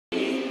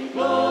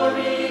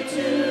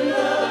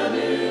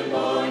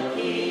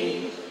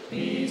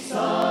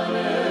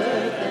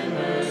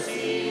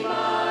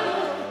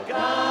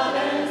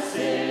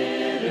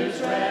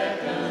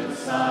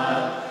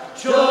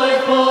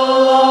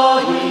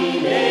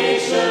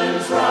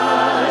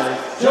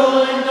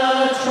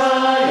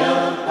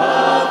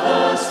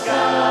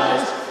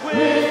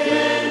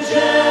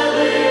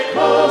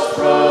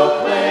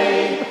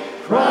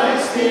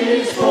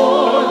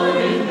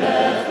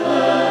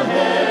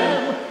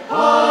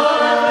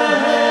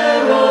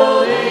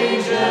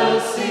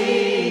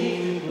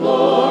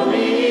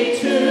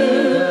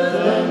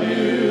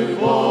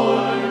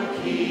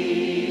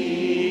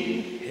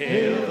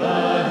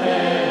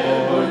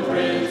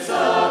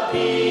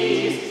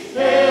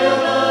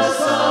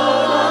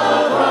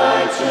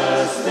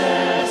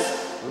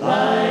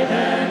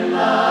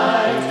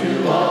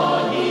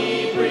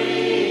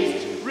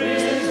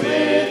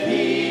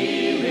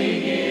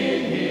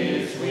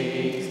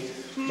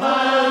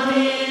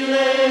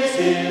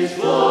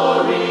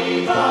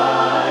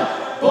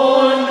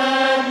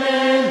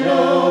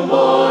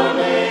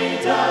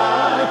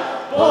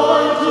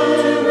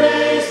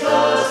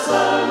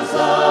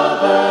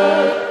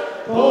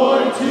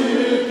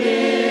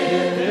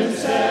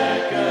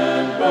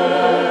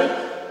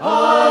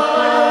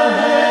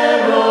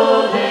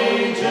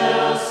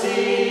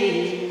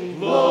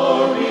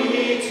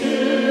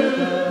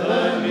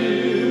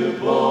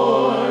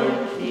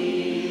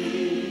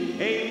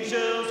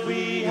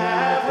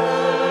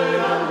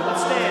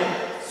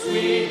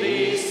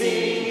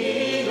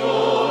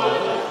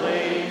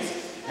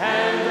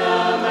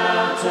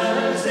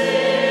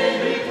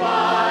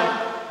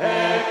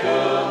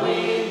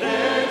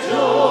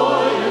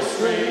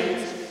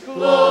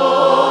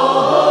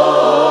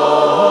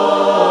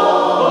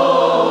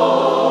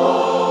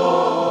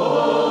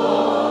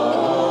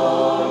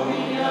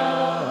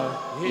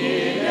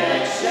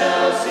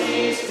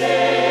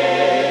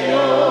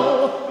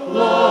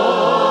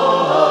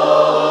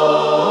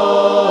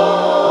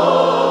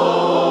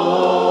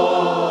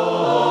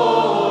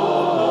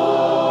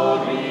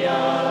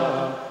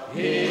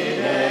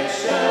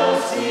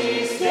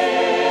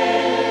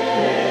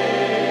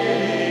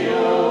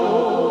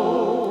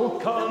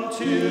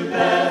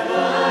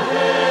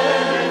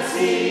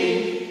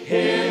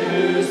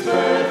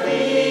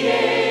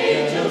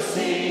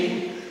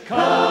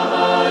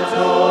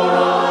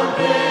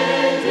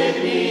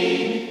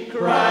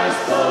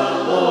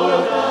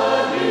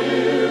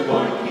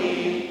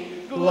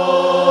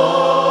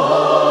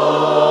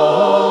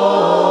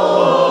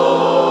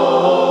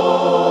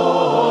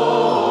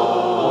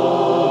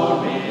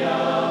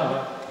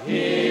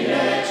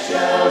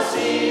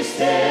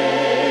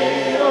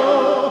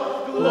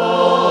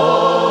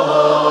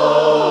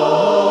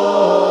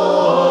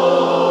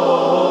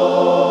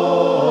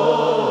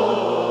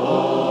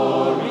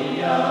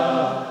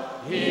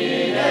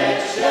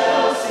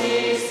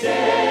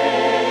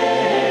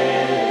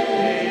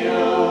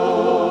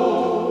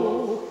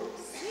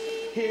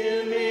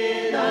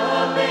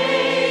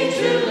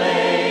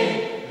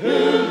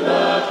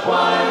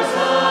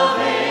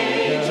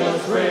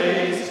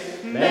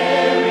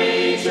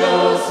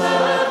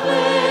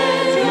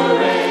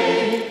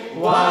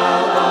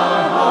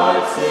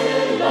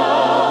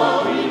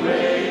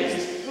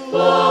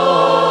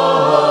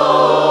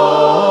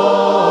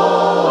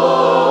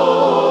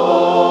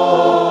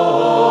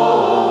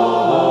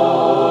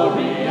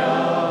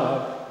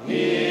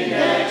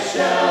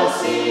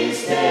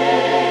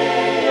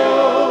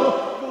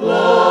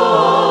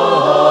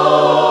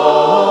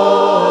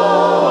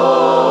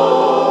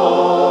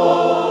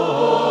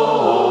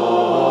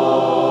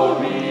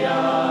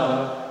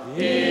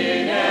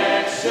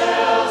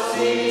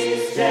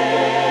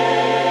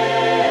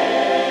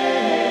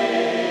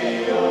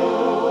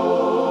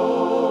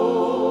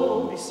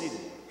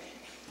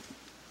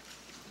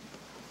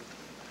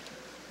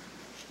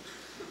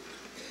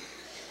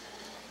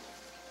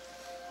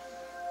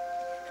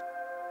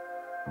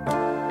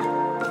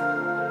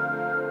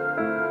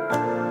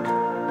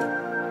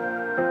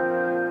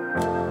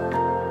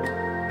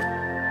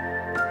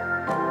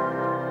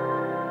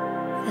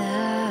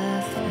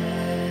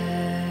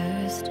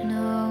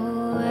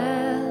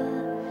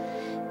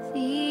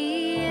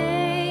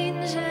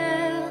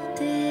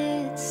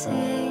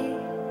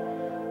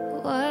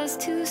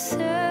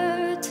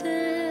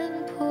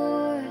certain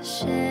poor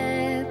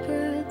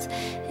shepherds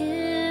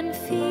in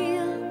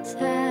fields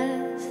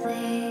as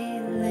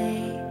they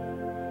lay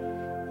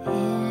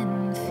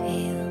in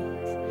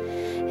fields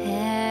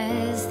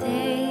as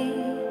they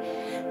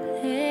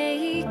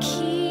lay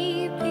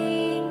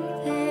keeping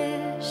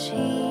their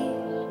sheep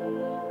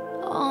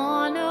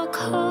on a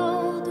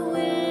cold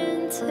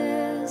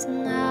winter's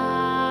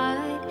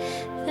night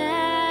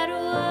that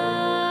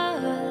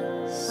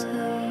was so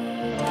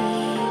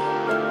deep.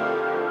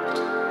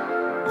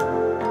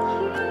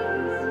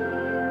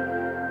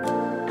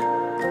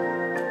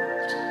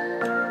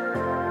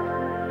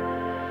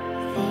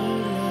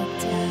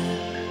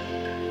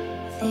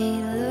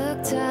 They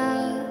looked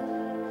up,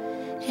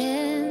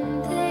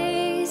 and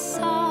they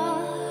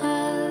saw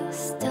a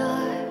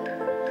star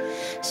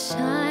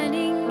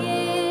shining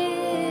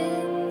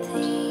in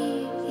the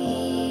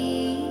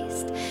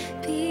east,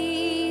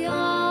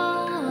 beyond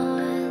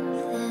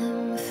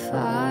them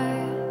far.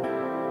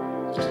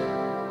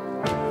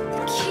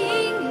 The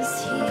King is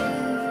here.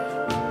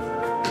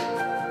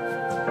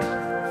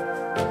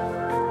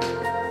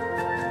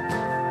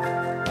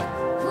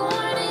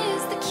 Born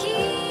is the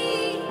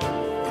King.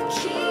 The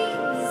King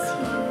is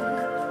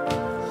here.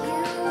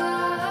 You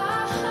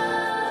are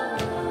home.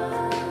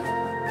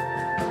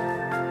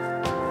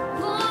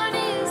 Born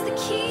is the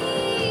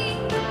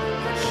King.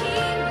 The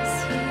King is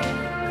here.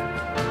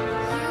 You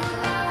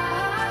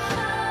are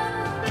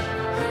home.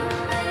 You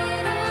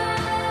made a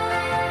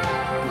way.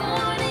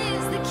 Born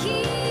is the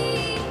King.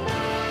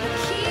 The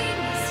King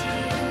is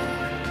here.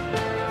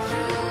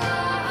 You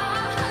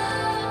are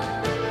home.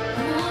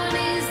 Born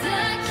is the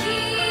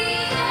King.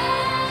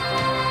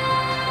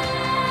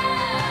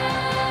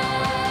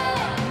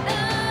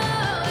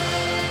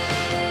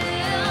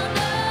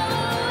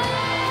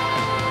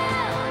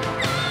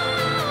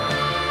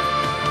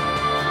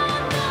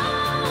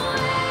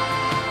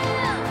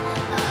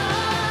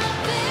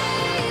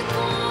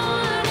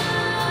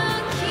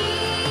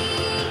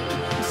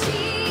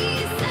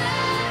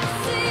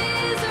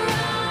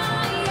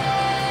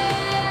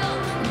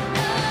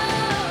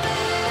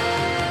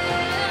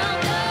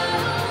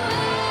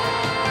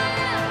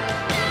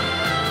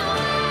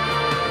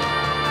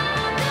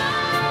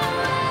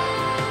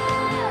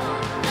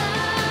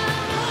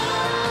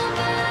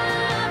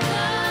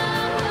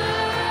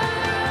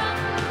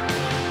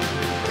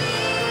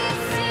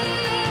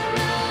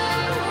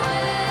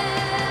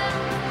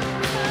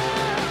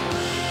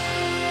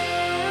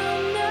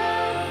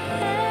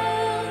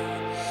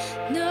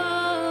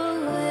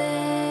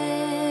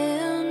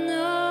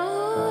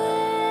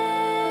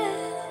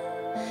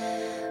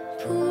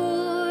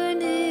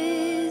 Born is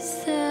the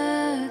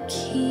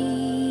King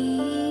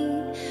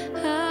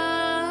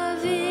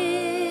of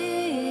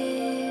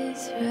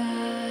Israel.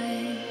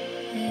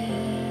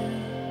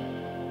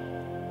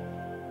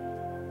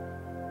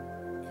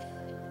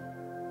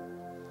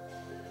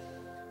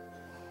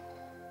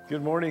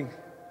 Good morning.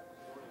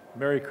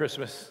 Merry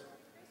Christmas.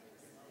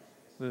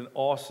 It's an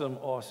awesome,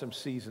 awesome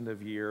season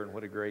of year, and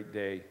what a great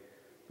day.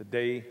 The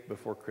day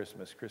before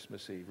Christmas,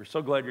 Christmas Eve. We're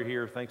so glad you're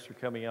here. Thanks for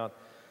coming out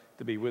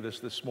to be with us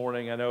this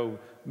morning. I know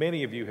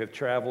many of you have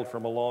traveled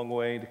from a long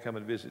way to come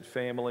and visit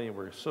family, and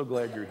we're so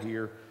glad you're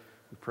here.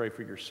 We pray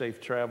for your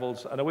safe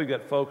travels. I know we've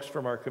got folks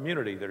from our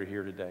community that are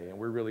here today, and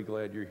we're really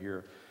glad you're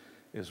here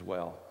as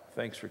well.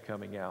 Thanks for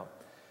coming out.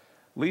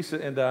 Lisa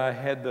and I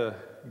had the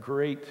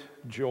great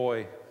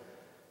joy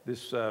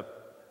this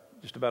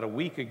just about a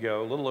week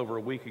ago, a little over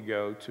a week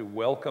ago, to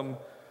welcome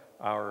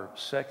our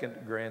second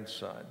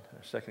grandson,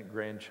 our second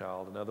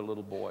grandchild, another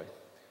little boy.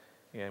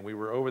 And we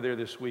were over there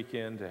this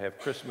weekend to have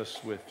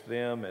Christmas with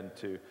them and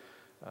to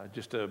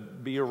just to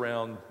be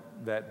around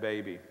that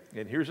baby.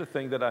 And here's a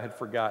thing that I had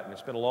forgotten.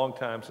 It's been a long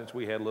time since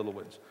we had little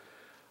ones.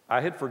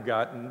 I had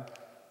forgotten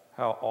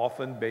how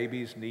often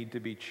babies need to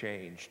be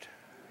changed.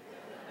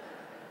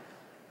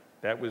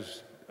 That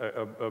was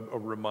a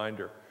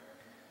reminder.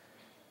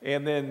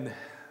 And then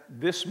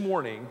this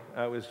morning,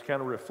 I was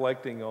kind of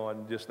reflecting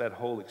on just that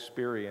whole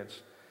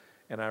experience,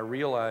 and I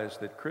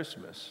realized that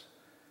Christmas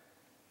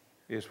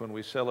is when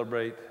we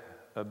celebrate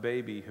a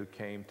baby who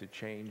came to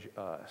change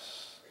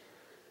us.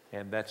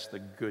 And that's the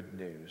good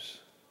news.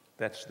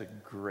 That's the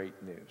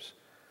great news.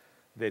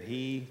 That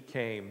he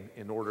came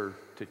in order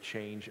to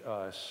change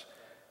us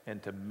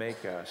and to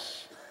make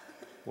us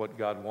what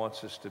God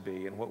wants us to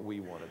be and what we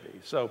want to be.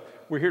 So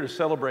we're here to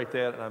celebrate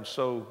that, and I'm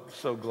so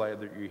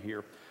glad that you're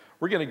here.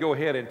 We're going to go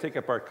ahead and take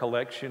up our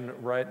collection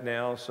right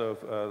now, so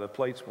the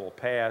plates will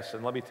pass.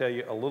 And let me tell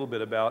you a little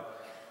bit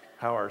about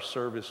how our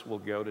service will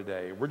go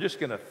today. We're just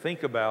going to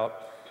think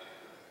about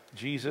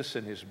Jesus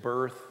and his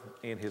birth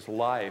and his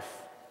life,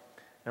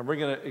 and we're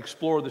going to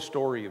explore the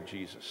story of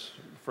Jesus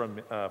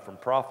from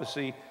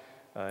prophecy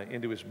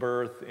into his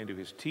birth, into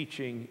his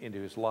teaching, into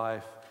his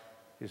life,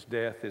 his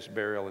death, his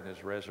burial, and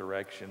his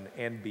resurrection,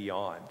 and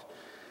beyond.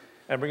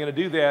 And we're going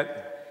to do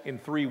that in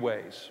three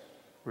ways.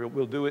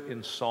 We'll do it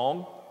in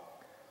song.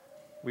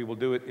 We will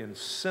do it in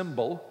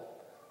symbol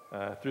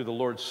through the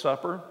Lord's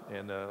Supper,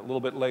 and a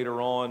little bit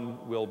later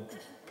on we'll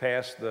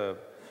pass the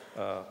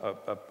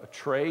a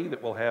tray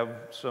that will have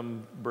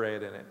some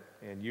bread in it.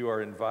 And you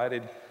are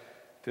invited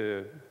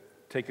to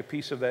take a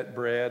piece of that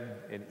bread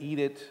and eat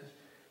it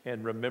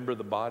and remember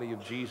the body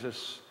of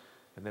Jesus.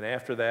 And then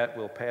after that,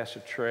 we'll pass a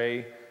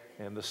tray,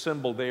 and the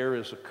symbol there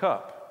is a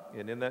cup.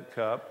 And in that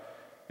cup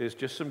is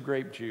just some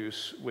grape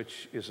juice,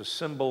 which is a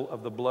symbol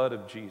of the blood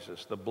of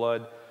Jesus, the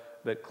blood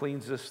that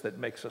cleans us, that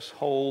makes us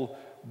whole,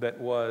 that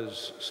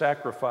was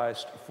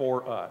sacrificed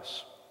for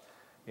us.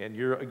 And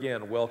you're,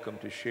 again, welcome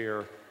to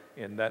share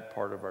in that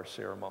part of our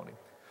ceremony.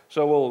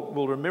 So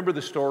we'll remember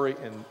the story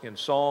in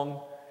song,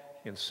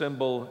 in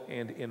symbol,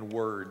 and in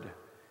word.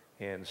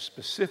 And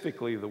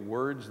specifically, the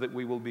words that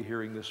we will be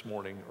hearing this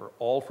morning are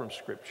all from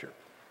Scripture.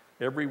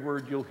 Every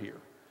word you'll hear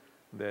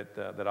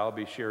that I'll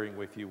be sharing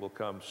with you will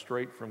come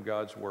straight from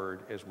God's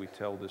Word as we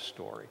tell this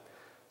story.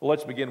 Well,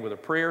 let's begin with a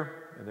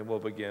prayer, and then we'll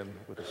begin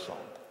with a song.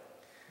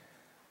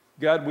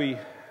 God, we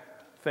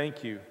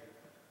thank you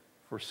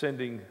for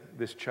sending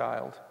this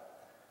child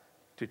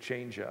to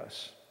change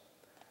us.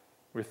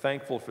 We're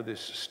thankful for this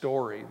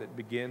story that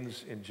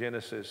begins in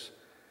Genesis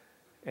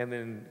and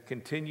then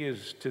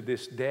continues to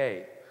this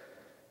day.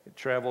 It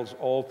travels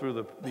all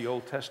through the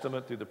Old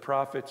Testament, through the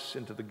prophets,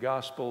 into the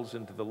Gospels,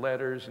 into the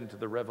letters, into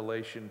the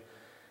Revelation,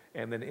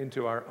 and then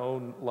into our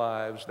own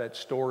lives. That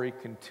story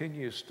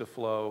continues to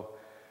flow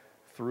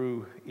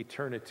through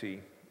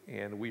eternity,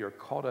 and we are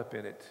caught up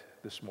in it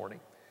this morning.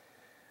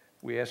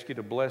 We ask you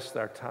to bless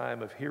our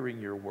time of hearing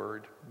your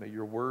word. May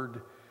your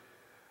word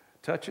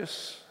touch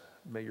us.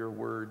 May your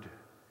word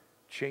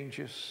change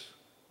us.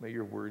 May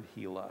your word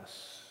heal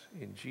us.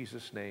 In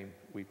Jesus' name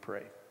we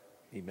pray.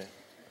 Amen.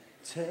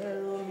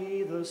 Tell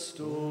me the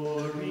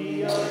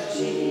story of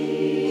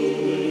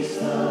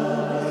Jesus,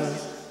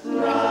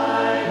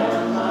 write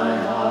on my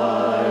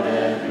heart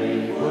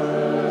every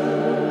word.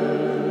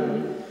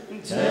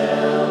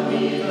 Tell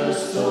me the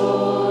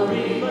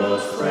story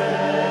most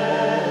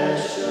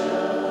precious,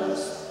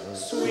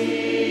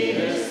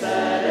 sweetest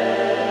that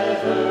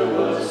ever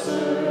was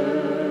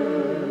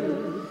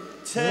heard.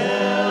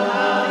 Tell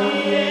how the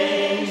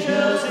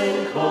angels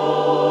in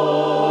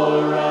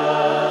chorus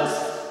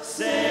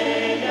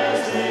sang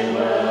as they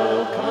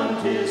welcomed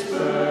his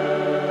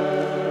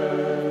birth.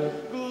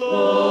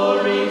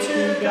 Glory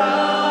to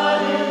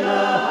God in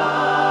the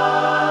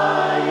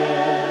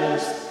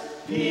highest,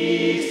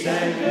 peace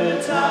and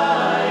good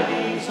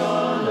tidings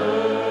on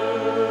earth.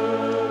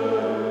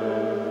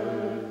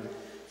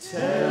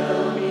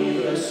 Tell me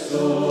the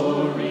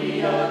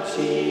story of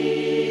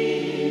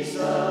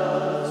Jesus,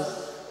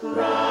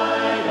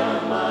 write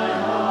on my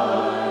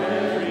heart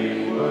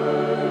every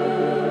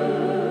word.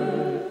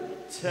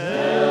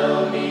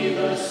 Tell me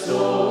the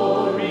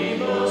story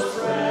most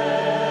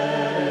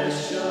precious,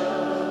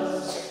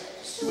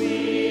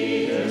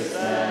 sweetest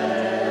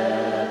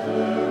that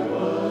ever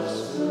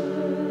was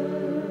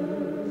heard.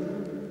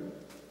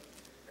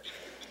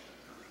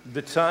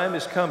 The time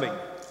is coming,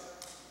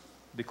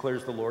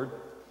 declares the Lord,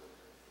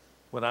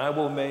 when I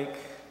will make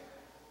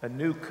a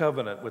new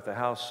covenant with the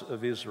house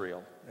of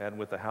Israel and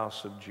with the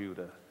house of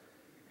Judah.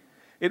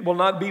 It will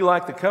not be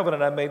like the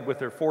covenant I made with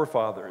their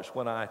forefathers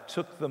when I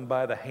took them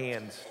by the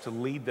hand to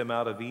lead them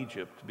out of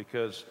Egypt,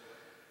 because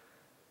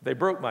they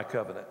broke my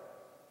covenant,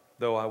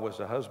 though I was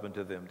a husband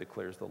to them,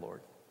 declares the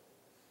Lord.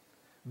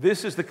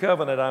 This is the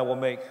covenant I will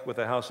make with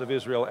the house of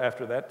Israel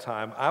after that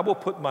time. I will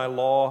put my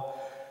law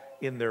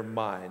in their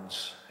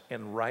minds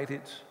and write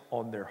it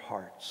on their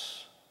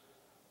hearts.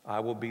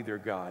 I will be their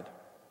God,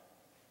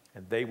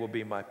 and they will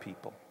be my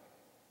people.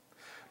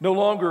 No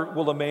longer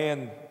will a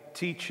man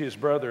teach his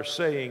brother,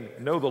 saying,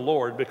 know the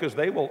Lord, because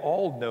they will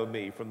all know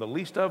me, from the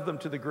least of them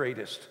to the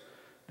greatest,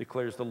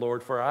 declares the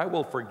Lord. For I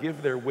will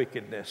forgive their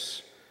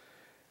wickedness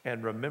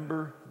and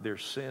remember their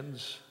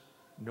sins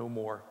no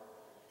more.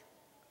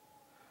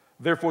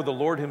 Therefore the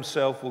Lord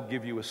himself will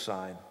give you a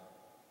sign.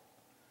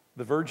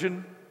 The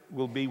virgin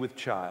will be with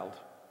child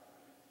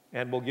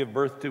and will give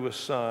birth to a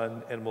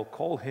son, and will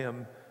call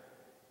him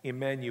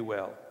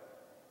Emmanuel,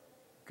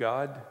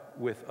 God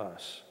with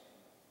us.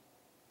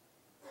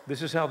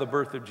 This is how the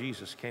birth of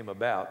Jesus came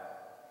about.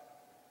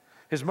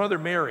 His mother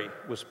Mary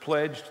was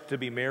pledged to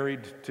be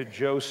married to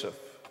Joseph,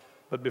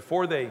 but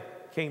before they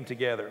came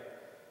together,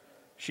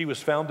 she was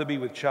found to be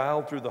with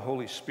child through the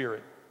Holy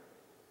Spirit.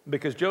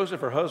 Because Joseph,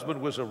 her husband,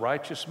 was a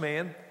righteous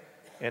man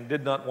and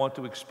did not want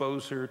to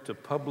expose her to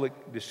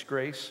public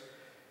disgrace,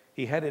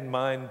 he had in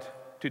mind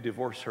to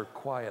divorce her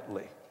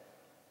quietly.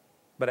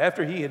 But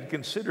after he had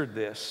considered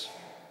this,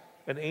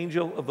 an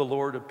angel of the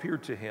Lord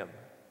appeared to him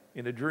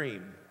in a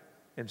dream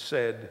and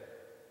said,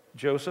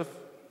 Joseph,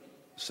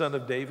 son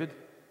of David,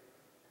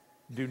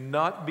 do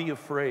not be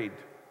afraid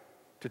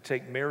to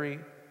take Mary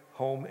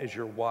home as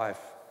your wife,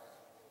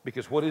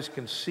 because what is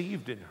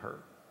conceived in her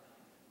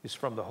is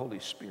from the Holy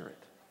Spirit.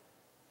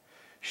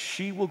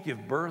 She will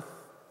give birth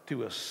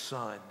to a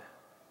son,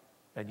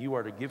 and you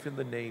are to give him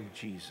the name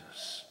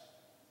Jesus,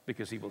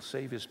 because he will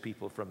save his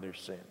people from their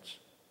sins.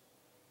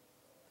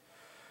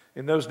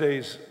 In those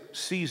days,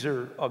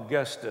 Caesar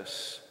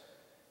Augustus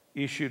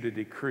issued a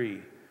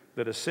decree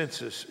that a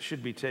census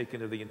should be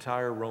taken of the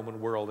entire Roman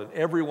world, and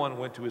everyone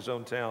went to his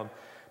own town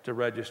to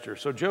register.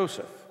 So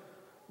Joseph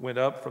went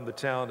up from the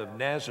town of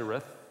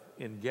Nazareth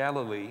in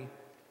Galilee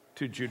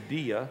to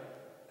Judea,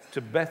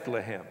 to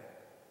Bethlehem,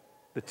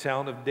 the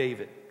town of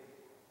David,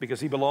 because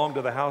he belonged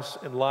to the house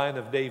and line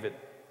of David.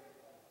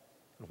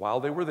 And while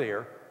they were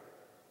there,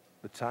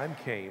 the time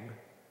came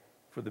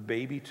for the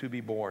baby to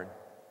be born.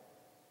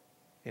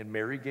 And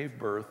Mary gave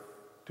birth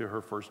to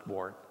her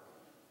firstborn,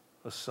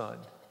 a son.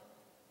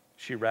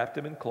 She wrapped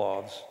him in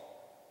cloths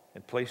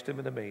and placed him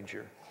in a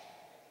manger,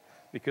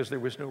 because there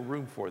was no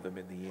room for them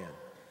in the inn.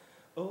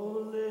 O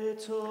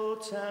little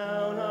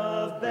town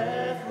of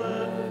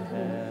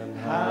Bethlehem,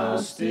 how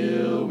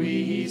still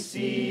we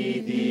see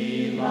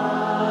thee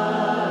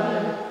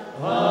lie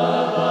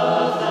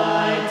above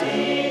thy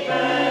deep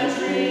and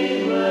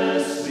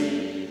dreamless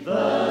sleep.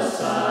 The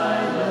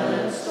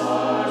silent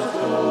stars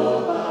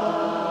go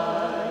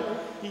by,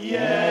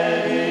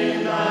 yet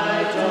in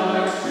thy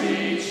dark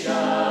street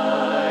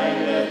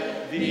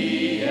shineth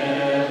the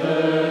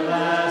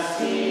everlasting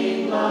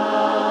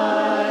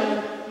light.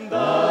 The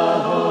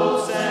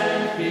hopes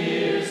and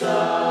fears of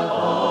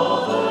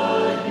all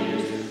the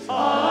years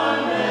are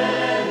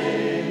met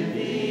in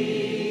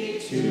thee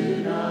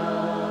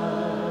tonight.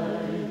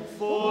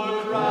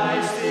 For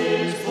Christ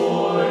is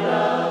born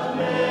of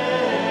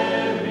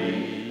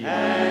Mary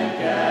and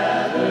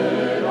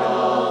gathered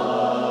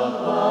all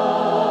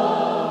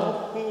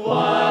above.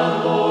 While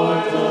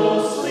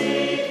mortals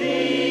sleep,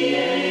 the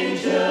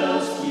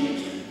angels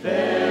keep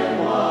their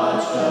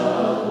watch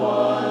of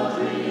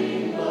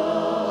wondering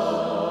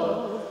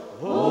love.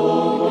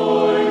 O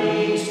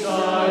morning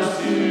stars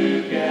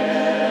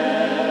together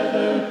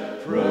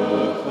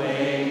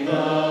proclaim the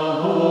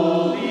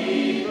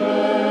holy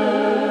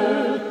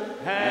birth,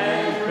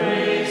 and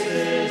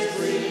praises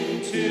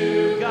bring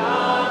to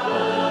God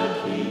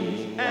the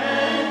King,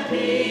 and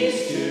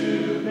peace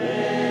to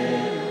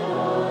men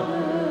on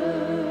earth.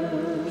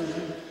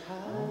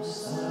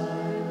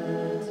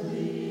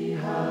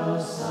 How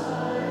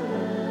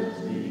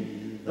silently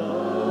the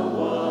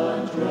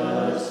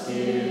wondrous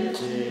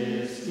gift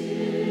is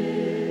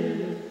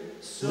given.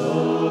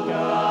 So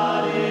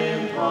God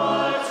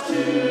imparts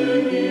to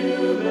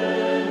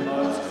human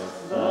hearts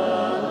the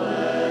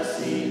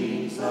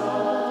blessings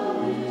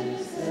of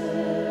his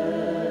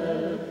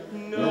heaven.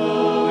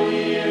 No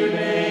ear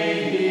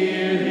may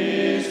hear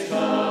his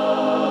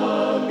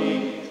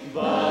coming,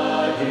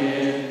 but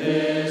in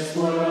this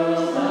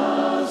world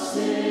of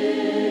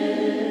sin,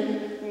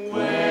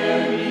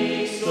 where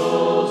meek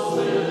souls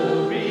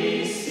will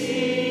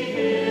receive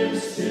him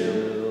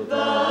still,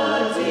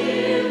 the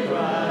dear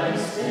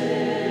Christ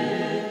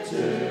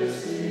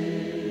enters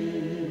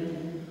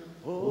in.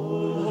 O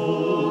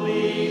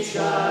holy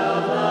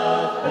child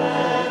of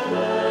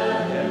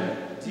Bethlehem,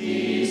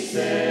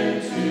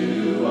 descend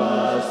to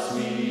us,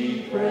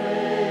 we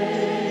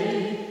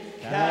pray.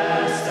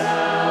 Cast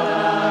out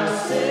our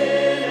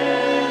sin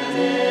and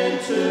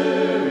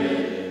enter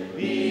in.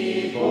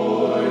 Be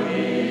born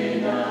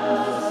in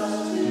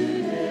us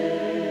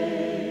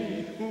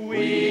today.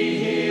 We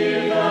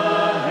hear the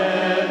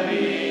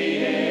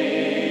heavenly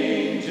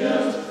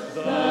angels,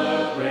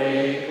 the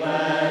great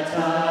glad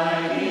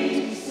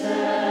tidings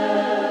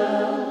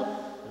tell.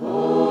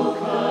 Oh,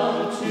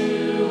 come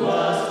to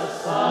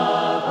us,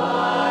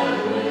 abide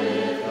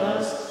with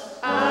us,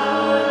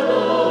 our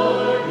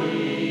Lord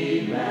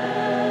Emmanuel.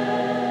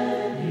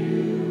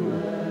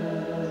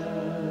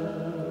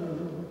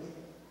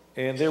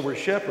 And there were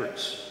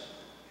shepherds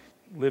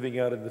living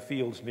out in the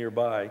fields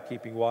nearby,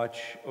 keeping watch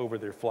over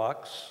their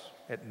flocks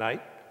at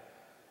night.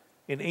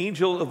 An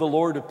angel of the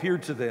Lord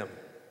appeared to them,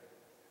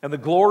 and the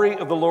glory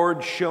of the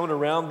Lord shone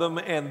around them,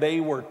 and they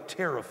were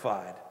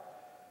terrified.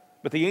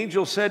 But the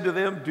angel said to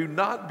them, "Do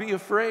not be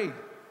afraid.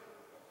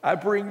 I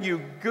bring you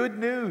good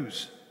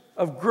news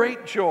of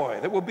great joy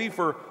that will be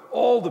for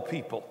all the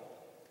people.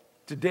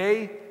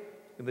 Today,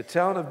 in the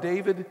town of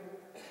David,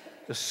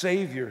 a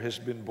Savior has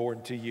been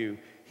born to you.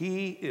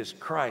 He is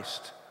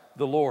Christ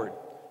the Lord.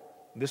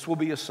 This will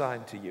be a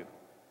sign to you.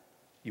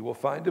 You will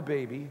find a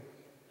baby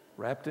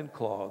wrapped in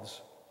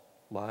cloths,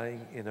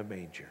 lying in a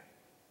manger."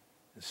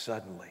 And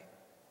suddenly,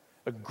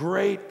 a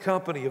great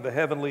company of the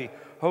heavenly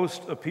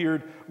host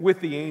appeared with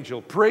the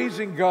angel,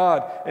 praising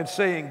God and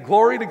saying,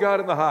 "Glory to God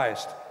in the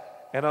highest,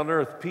 and on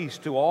earth peace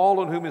to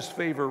all on whom his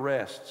favor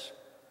rests."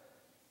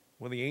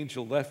 When the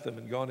angel left them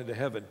and gone into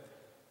heaven,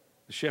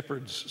 the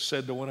shepherds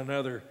said to one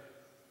another,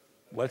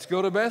 "Let's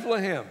go to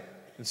Bethlehem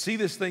and see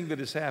this thing that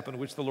has happened,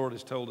 which the Lord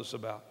has told us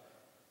about."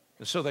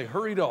 And so they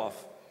hurried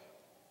off,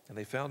 and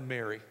they found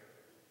Mary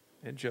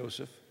and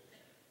Joseph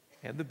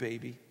and the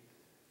baby,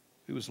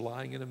 who was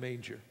lying in a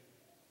manger.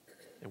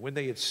 And when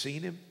they had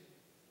seen him,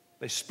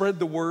 they spread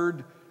the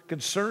word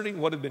concerning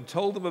what had been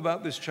told them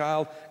about this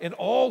child, and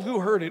all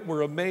who heard it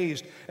were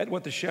amazed at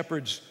what the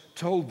shepherds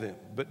told them.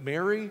 But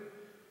Mary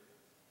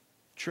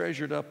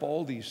treasured up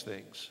all these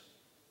things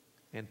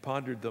and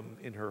pondered them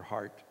in her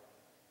heart.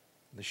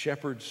 And the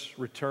shepherds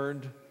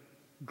returned,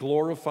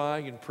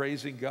 glorifying and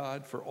praising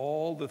God for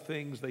all the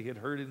things they had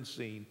heard and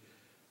seen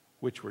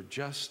which were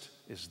just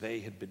as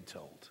they had been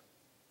told.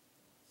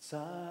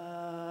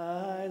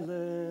 Silent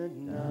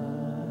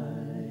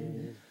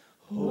night,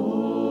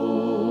 holy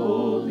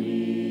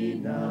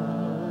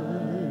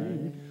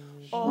night,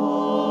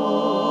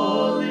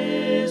 all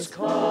is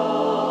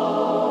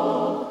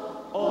calm,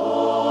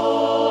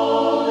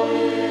 all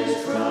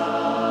is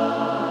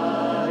bright,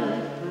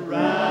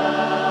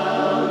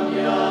 round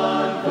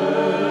yon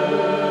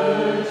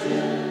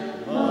virgin,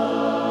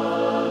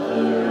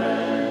 mother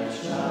and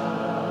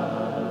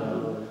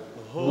child,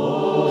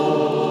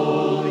 holy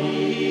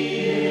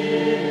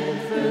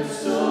infant,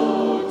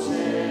 so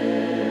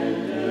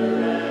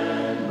tender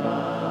and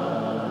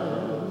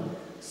mild,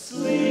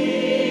 sleep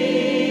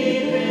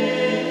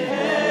in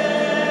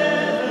heavenly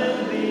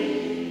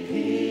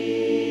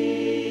peace,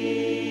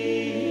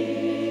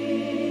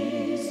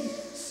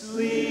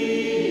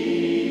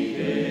 sleep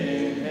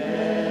in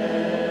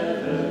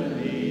heavenly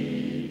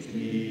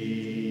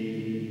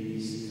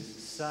peace.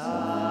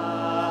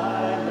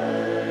 Silent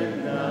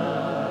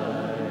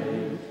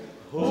night,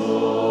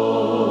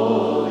 holy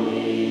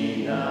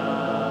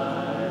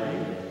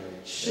night,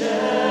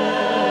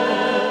 shepherds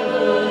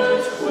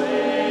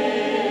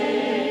quake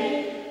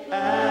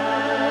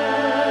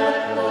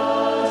at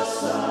the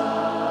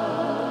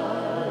sight,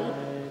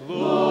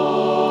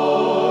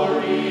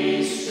 glory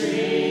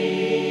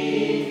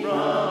stream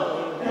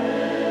from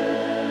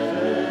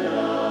heaven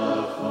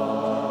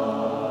afar,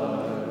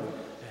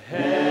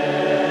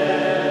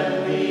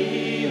 heavenly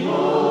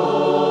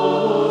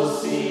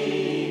hosts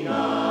sing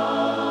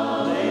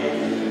alleluia.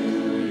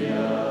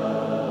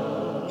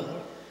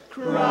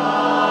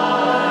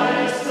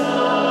 Christ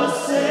the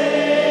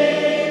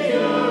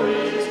Savior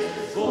is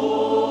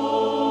born.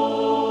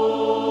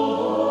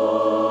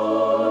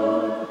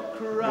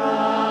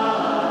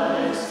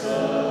 Christ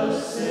the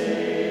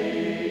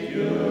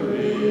Savior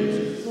is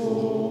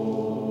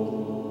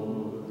born.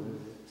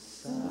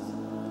 Silent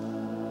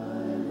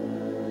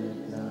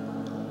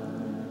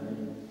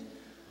night,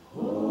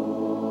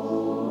 holy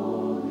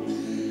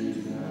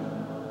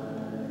night,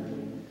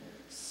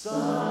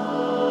 Son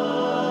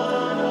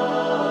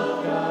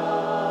of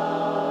God,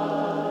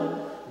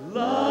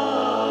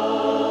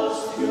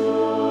 love's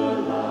pure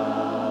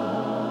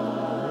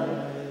light,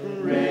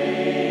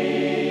 radiant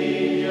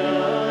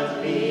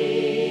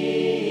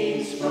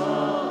beams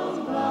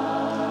from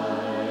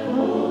thy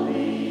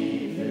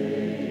holy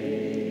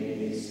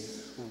face,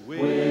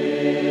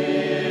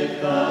 with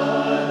the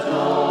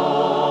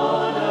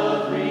dawn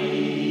of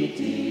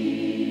redeeming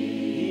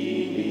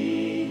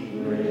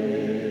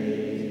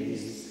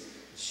grace.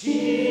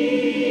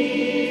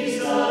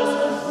 Jesus,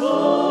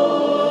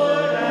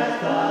 Lord,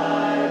 at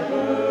thy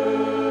birth.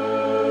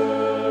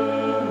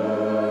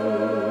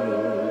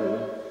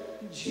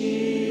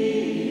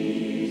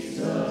 Jesus,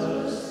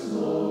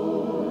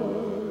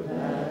 Lord,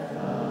 at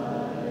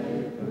thy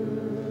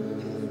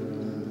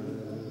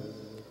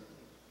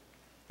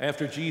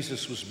After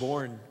Jesus was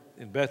born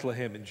in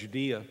Bethlehem in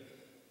Judea,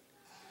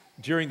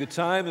 during the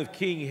time of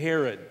King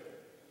Herod,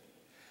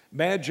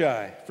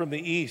 Magi from the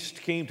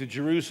east came to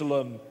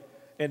Jerusalem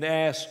and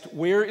asked,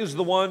 "Where is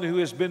the one who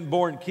has been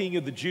born King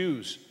of the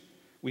Jews?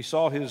 We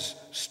saw his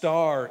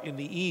star in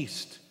the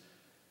east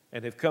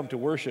and have come to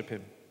worship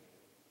him."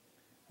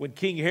 When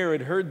King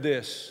Herod heard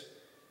this,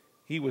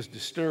 he was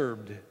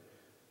disturbed,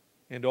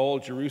 and all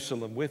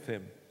Jerusalem with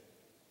him.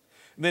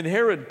 And then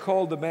Herod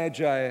called the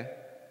Magi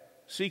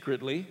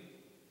secretly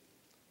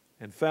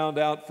and found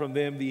out from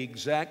them the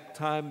exact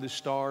time the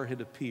star had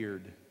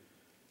appeared.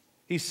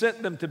 He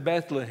sent them to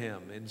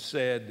Bethlehem and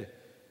said,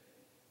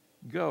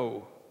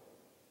 "Go,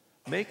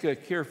 make a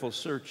careful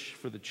search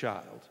for the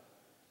child,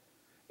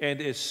 and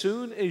as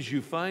soon as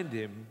you find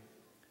him,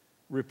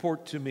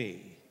 report to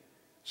me,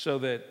 so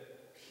that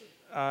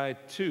I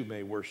too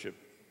may worship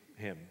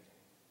him."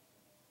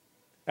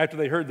 After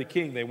they heard the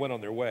king, they went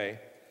on their way.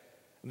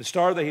 And the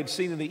star they had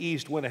seen in the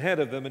east went ahead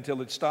of them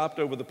until it stopped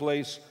over the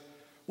place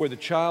where the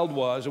child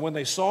was. And when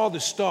they saw the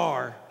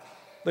star,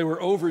 they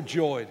were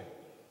overjoyed.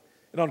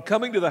 And on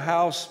coming to the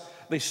house,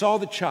 they saw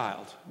the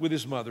child with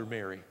his mother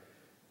Mary,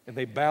 and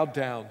they bowed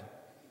down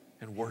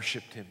and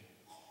worshiped him.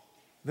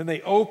 Then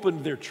they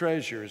opened their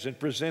treasures and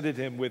presented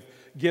him with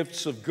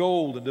gifts of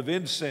gold and of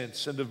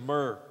incense and of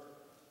myrrh.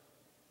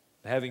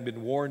 Having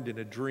been warned in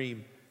a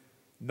dream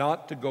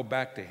not to go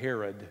back to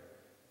Herod,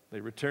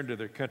 they returned to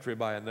their country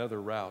by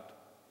another route.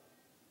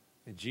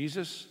 And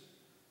Jesus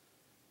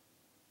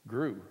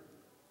grew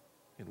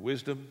in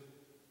wisdom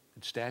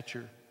and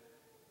stature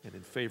and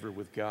in favor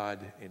with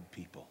God and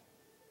people.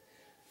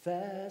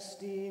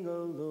 Fasting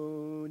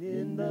alone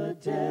in the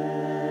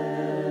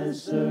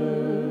desert,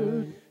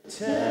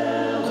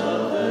 tell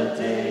of the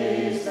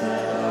days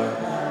that are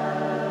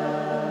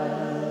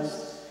past,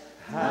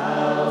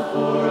 how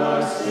for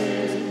our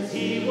sins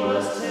he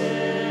was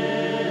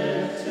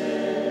tempted,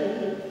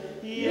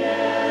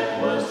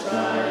 yet was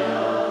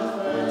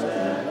triumphant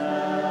at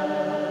last.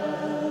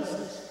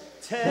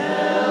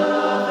 Tell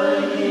of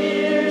the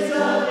years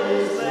of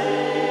his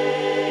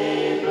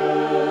labor,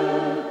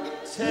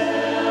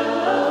 tell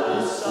of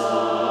the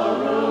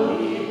sorrow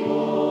he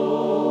bore,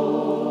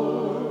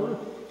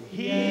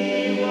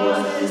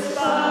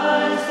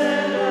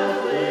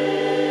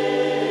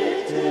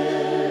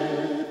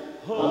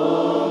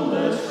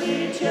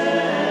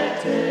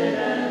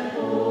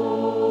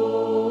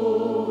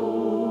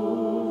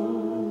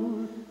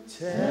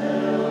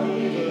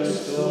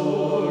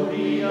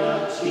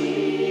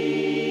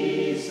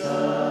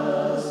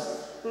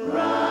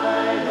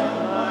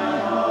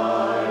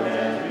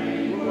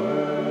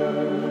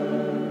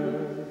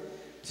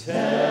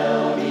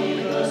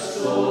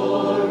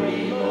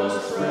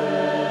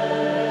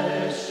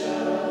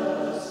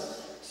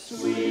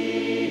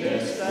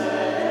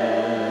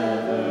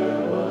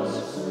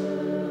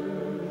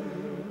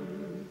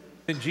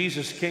 Then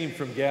Jesus came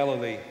from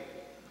Galilee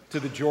to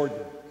the Jordan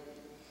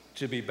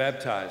to be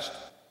baptized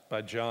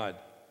by John.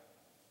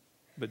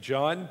 But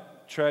John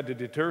tried to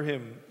deter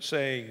him,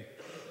 saying,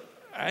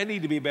 I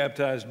need to be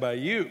baptized by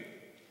you,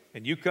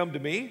 and you come to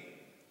me?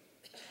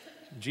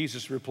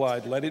 Jesus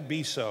replied, let it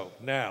be so.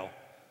 Now,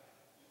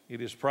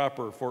 it is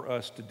proper for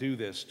us to do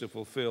this to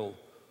fulfill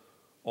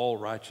all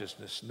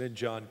righteousness. And then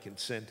John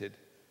consented.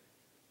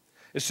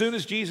 As soon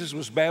as Jesus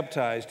was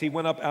baptized, he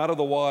went up out of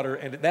the water,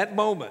 and at that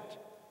moment,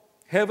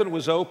 heaven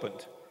was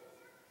opened,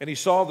 and he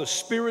saw the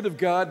Spirit of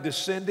God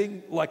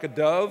descending like a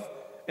dove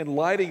and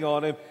lighting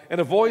on him,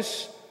 and a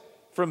voice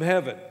from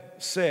heaven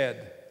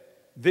said,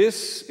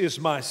 this is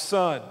my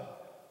Son,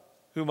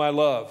 whom I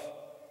love.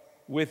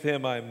 With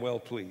him I am well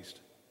pleased.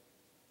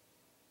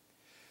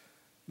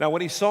 Now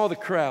when he saw the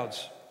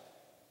crowds,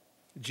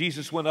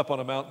 Jesus went up on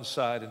a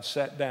mountainside and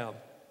sat down.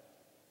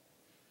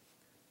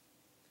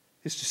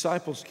 His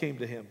disciples came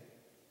to him,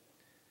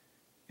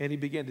 and he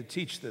began to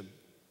teach them,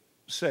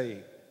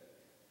 saying,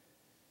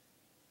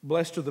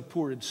 blessed are the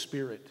poor in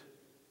spirit,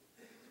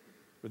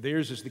 for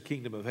theirs is the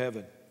kingdom of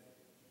heaven.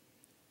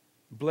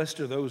 Blessed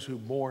are those who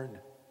mourn,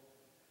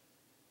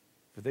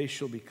 for they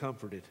shall be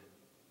comforted.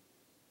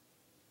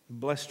 And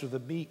blessed are the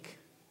meek,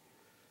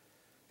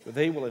 for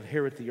they will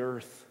inherit the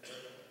earth.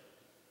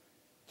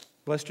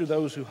 Blessed are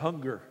those who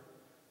hunger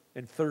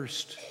and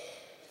thirst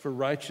for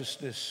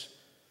righteousness,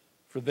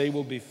 for they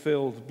will be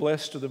filled.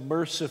 Blessed are the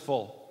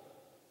merciful,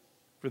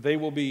 for they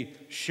will be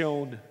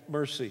shown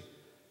mercy.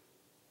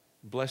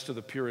 Blessed are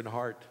the pure in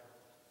heart,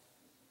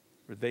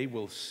 for they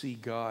will see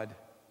God.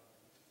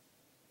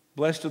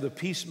 Blessed are the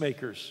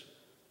peacemakers.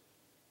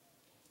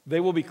 They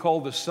will be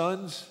called the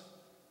sons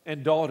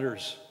and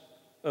daughters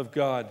of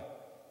God.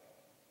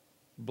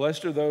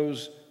 Blessed are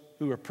those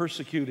who are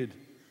persecuted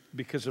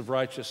because of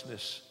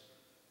righteousness,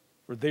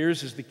 for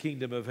theirs is the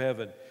kingdom of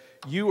heaven.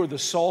 You are the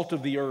salt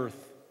of the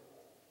earth.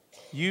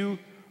 You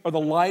are the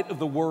light of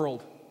the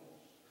world.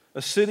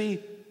 A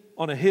city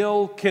on a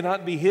hill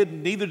cannot be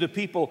hidden, neither do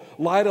people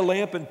light a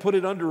lamp and put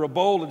it under a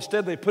bowl.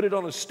 Instead, they put it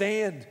on a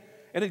stand,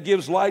 and it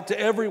gives light to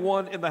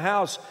everyone in the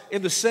house.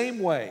 In the same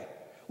way,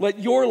 let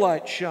your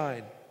light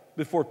shine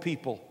before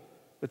people,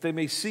 that they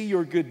may see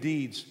your good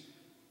deeds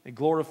and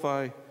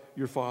glorify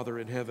your Father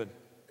in heaven.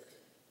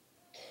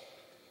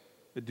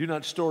 But do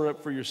not store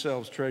up for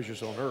yourselves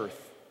treasures on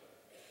earth,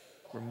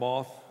 where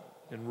moth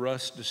and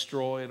rust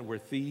destroy and where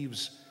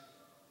thieves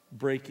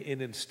break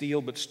in and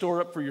steal, but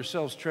store up for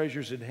yourselves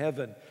treasures in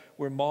heaven,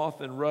 where moth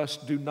and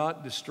rust do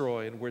not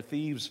destroy and where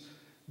thieves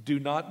do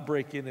not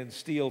break in and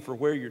steal. For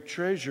where your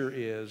treasure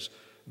is,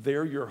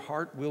 there your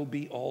heart will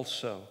be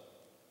also.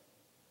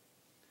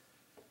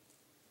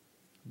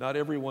 Not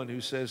everyone who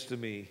says to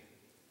me,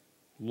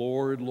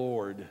 Lord,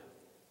 Lord,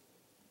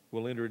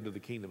 will enter into the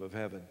kingdom of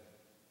heaven,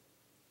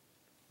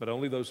 but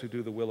only those who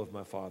do the will of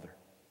my Father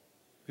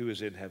who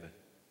is in heaven.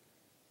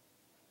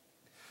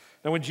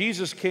 Now, when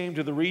Jesus came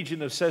to the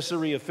region of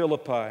Caesarea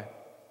Philippi,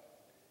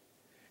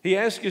 he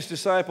asked his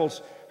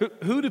disciples,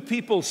 who do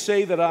people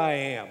say that I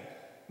am?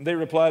 And they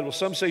replied, well,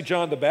 some say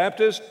John the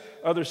Baptist,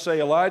 others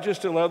say Elijah,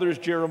 still others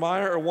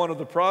Jeremiah or one of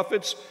the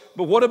prophets.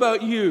 But what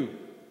about you?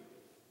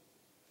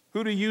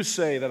 Who do you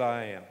say that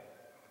I am?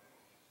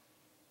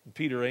 And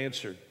Peter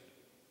answered,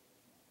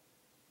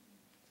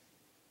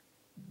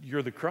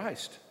 you're the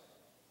Christ,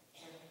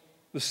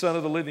 the Son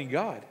of the living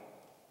God.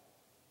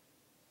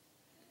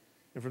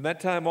 And from that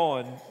time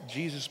on,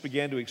 Jesus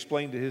began to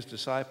explain to his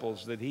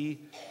disciples that he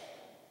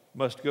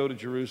must go to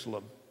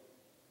Jerusalem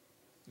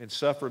and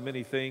suffer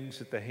many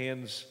things at the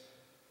hands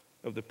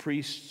of the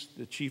priests,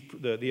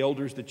 the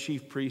elders, the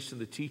chief priests, and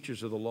the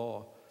teachers of the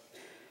law,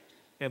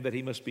 and that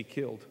he must be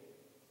killed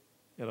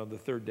and on the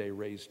third day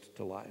raised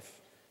to life.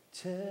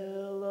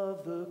 Tell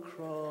of the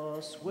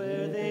cross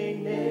where they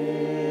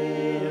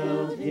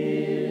nailed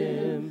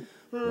him,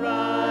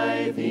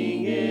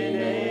 writhing in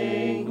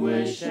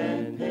anguish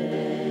and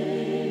pain.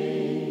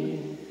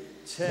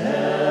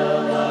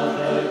 Tell of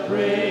the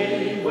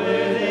grave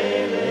where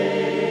they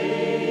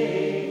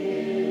laid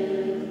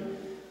him.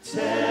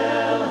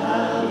 Tell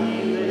how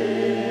he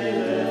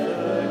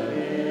liveth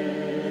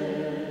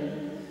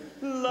again.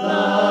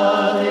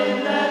 Love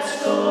in that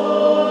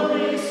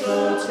story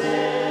so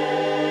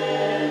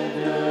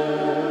tender,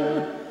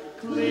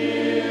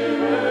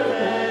 clearer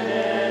than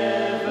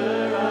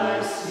ever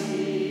I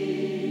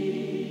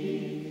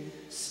see.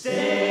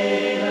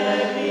 Stay,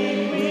 let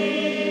me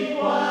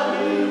weep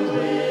while you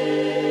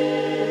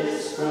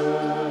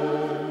whisper.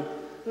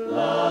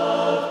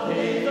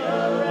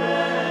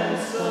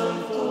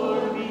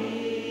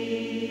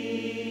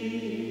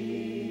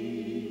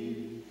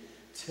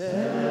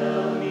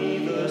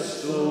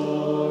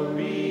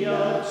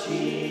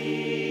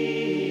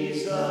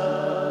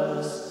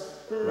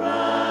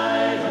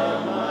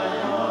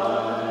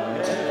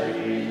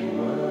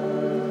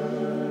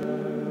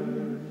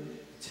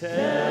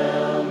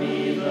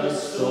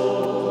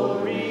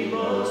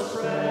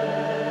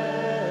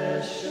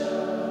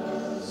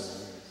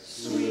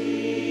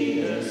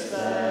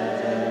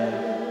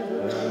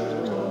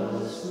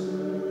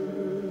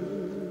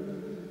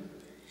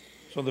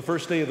 So on the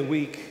first day of the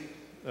week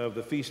of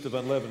the Feast of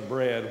Unleavened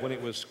Bread, when it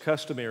was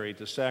customary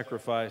to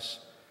sacrifice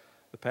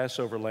the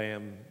Passover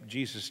lamb,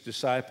 Jesus'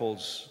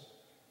 disciples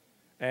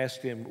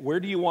asked him, "Where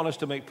do you want us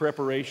to make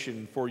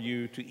preparation for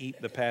you to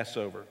eat the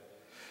Passover?"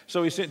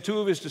 So he sent two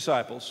of his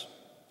disciples,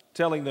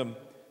 telling them,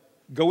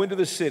 "Go into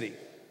the city.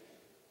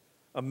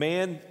 A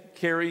man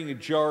carrying a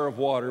jar of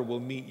water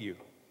will meet you.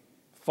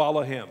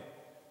 Follow him.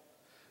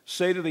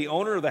 Say to the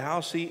owner of the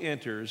house he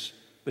enters,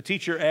 'The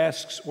teacher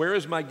asks, where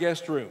is my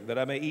guest room, that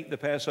I may eat the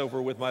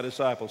Passover with my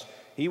disciples?'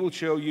 He will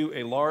show you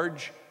a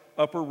large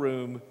upper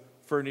room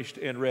furnished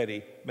and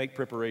ready. Make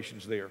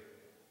preparations there."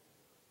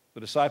 The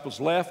disciples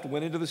left,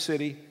 went into the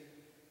city,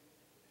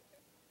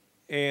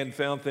 and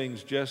found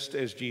things just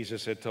as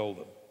Jesus had told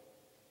them.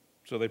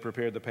 So they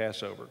prepared the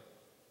Passover.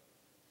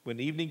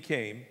 When evening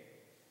came,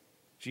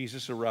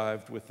 Jesus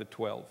arrived with the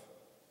 12.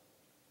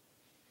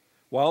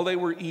 While they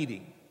were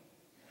eating,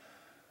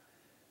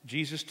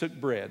 Jesus took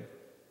bread,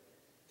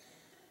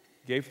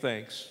 gave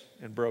thanks,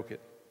 and broke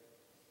it.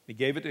 He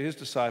gave it to his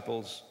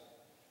disciples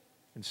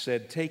and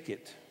said, "Take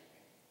it.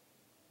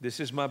 This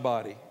is my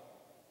body."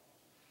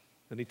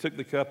 Then he took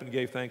the cup and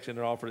gave thanks and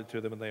offered it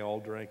to them, and they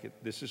all drank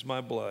it. "This is my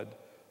blood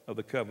of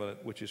the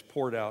covenant, which is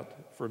poured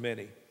out for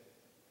many,"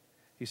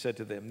 he said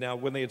to them. Now,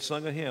 when they had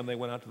sung a hymn, they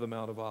went out to the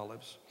Mount of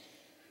Olives.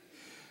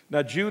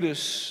 Now,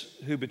 Judas,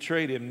 who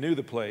betrayed him, knew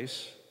the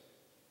place,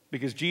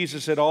 because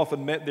Jesus had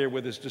often met there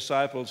with his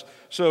disciples.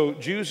 So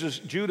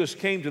Judas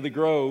came to the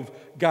grove,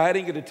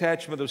 guiding a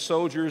detachment of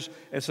soldiers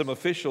and some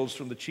officials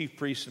from the chief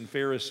priests and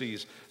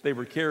Pharisees. They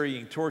were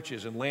carrying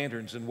torches and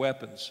lanterns and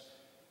weapons.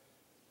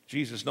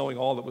 Jesus, knowing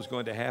all that was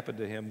going to happen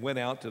to him, went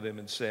out to them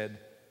and said,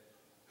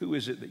 "Who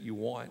is it that you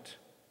want?"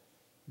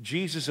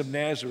 "Jesus of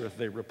Nazareth,"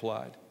 they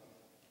replied.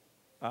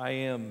 "I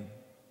am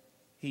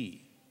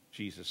he,"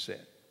 Jesus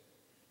said.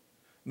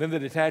 And then the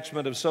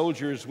detachment of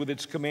soldiers with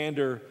its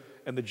commander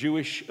and the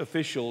Jewish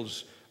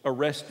officials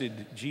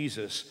arrested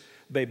Jesus.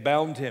 They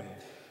bound him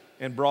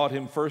and brought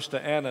him first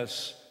to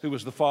Annas, who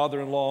was the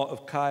father-in-law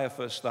of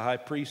Caiaphas, the high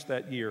priest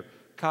that year.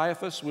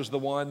 Caiaphas was the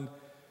one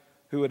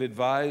who had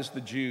advised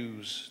the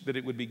Jews that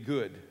it would be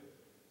good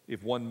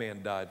if one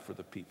man died for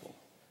the people.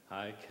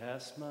 I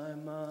cast my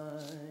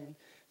mind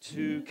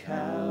to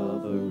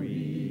Calvary,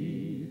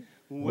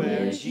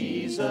 where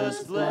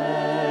Jesus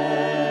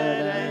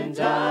bled and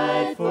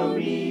died for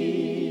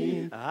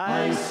me.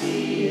 I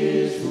see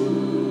his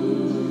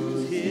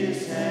wounds,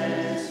 his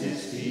hands,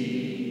 his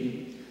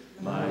feet,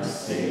 my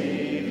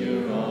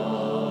Savior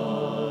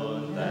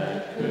on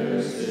that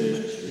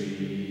cursed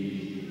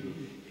tree.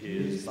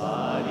 His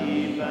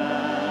body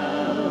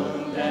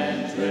bound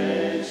and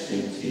drenched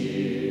in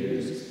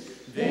tears,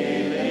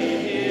 they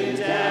laid him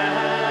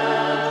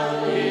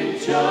down in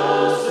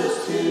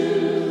Joseph's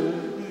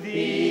tomb,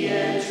 the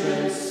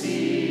entrance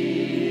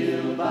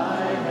sealed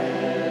by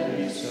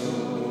heavy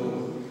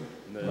stone.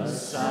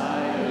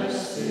 Messiah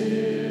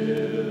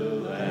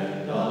still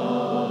and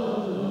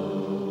all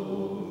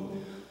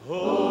alone.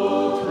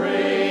 Oh,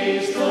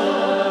 praise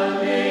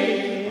the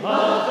name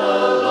of the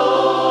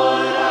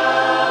Lord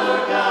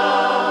our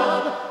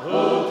God.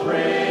 Oh,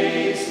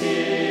 praise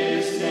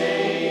his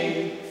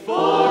name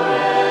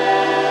forevermore.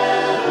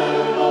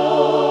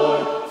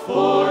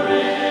 For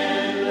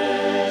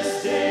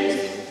endless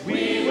days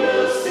we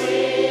will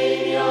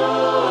sing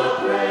your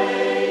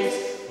praise.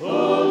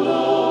 Oh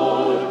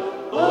Lord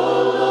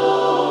our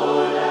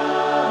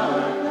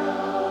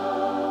God.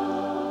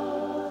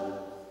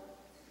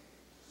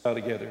 Bow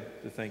together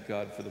to thank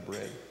God for the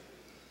bread.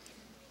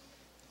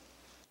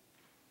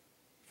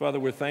 Father,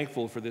 we're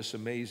thankful for this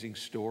amazing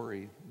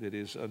story that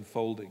is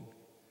unfolding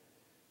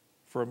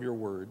from your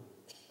word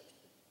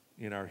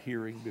in our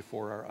hearing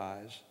before our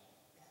eyes.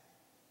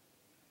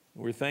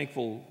 We're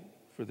thankful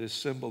for this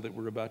symbol that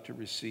we're about to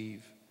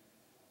receive,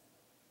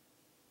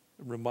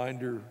 a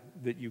reminder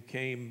that you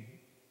came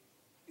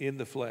in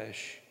the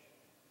flesh,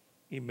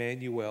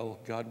 Emmanuel,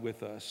 God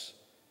with us,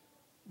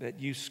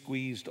 that you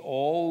squeezed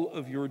all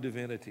of your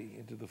divinity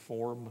into the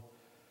form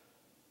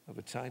of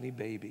a tiny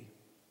baby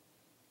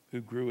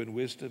who grew in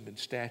wisdom and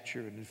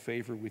stature and in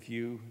favor with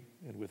you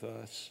and with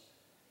us,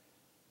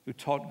 who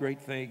taught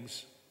great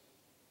things,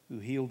 who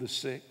healed the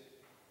sick,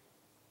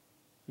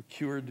 who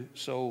cured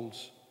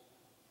souls,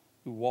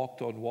 who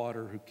walked on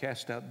water, who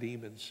cast out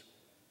demons,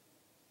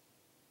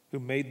 who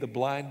made the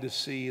blind to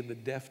see and the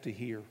deaf to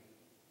hear.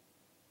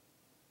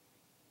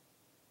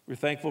 We're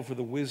thankful for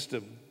the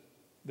wisdom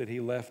that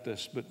he left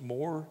us, but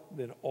more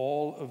than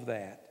all of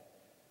that,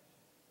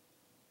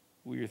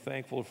 we are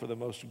thankful for the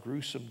most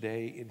gruesome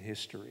day in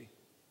history,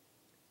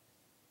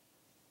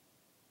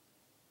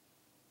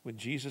 when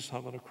Jesus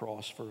hung on a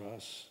cross for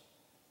us,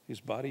 his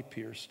body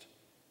pierced,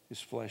 his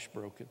flesh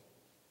broken.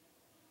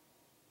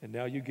 And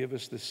now you give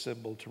us this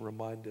symbol to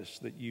remind us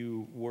that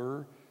you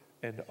were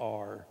and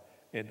are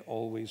and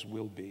always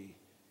will be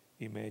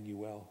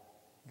Emmanuel,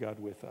 God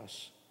with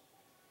us.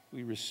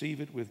 We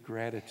receive it with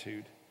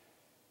gratitude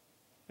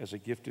as a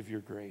gift of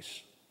your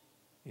grace.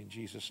 In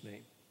Jesus'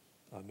 name,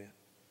 amen.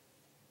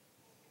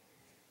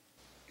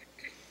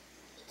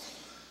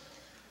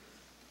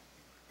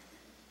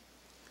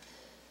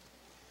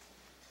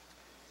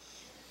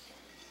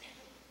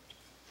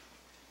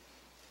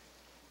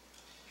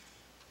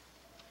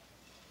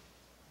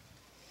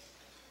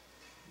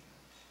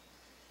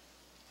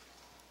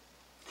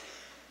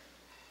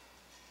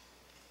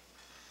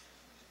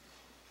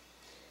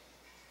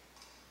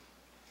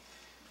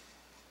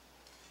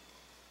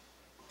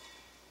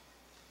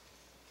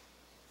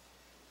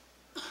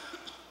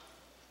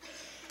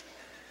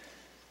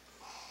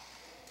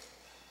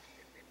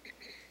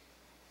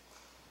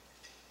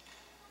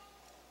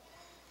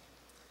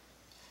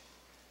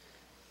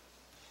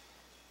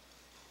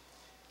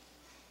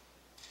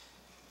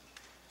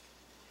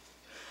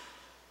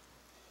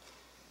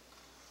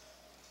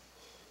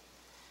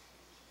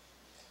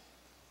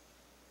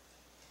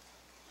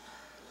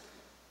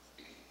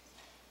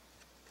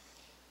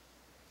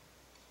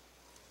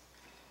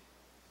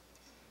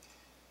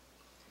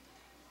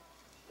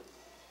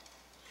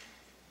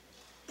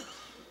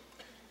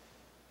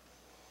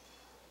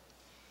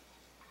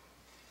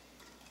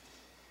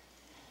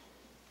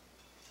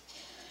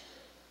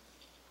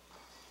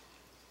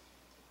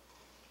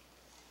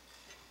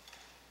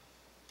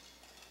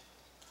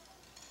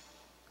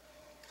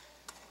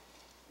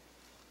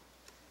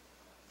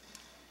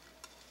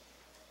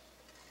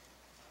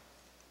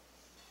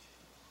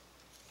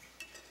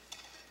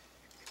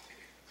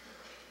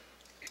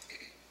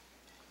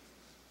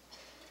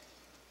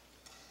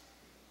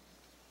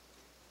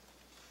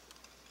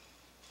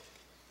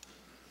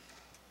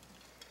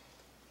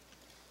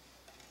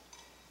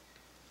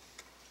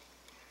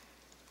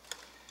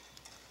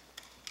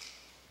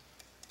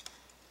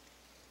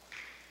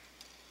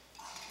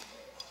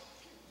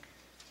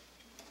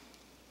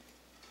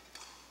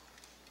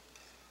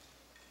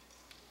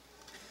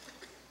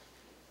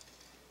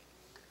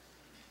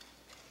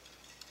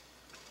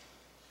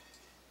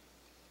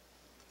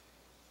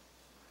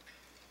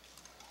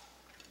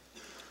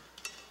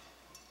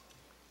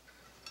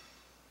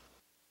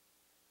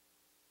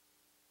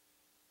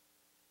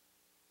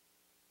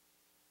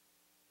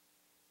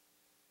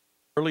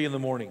 Early in the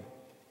morning,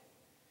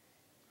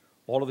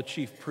 all of the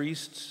chief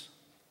priests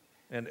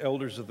and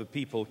elders of the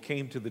people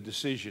came to the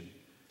decision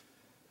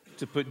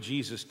to put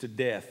Jesus to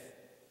death.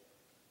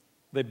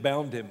 They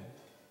bound him,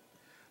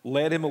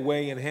 led him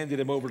away, and handed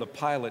him over to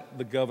Pilate,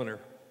 the governor.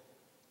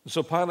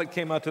 So Pilate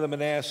came out to them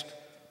and asked,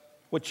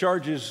 "What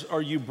charges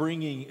are you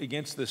bringing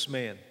against this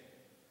man?"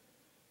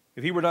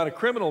 "If he were not a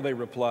criminal," they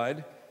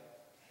replied,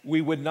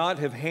 "we would not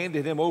have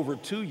handed him over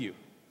to you."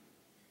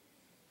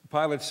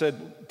 Pilate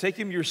said, "Take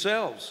him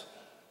yourselves.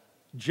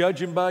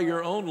 Judge him by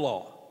your own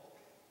law."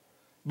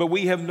 "But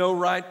we have no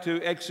right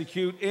to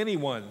execute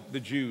anyone," the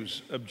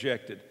Jews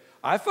objected.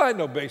 "I find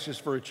no basis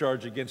for a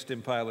charge against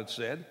him," Pilate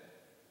said.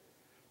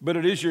 "But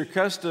it is your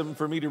custom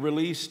for me to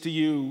release to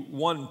you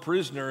one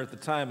prisoner at the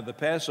time of the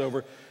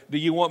Passover. Do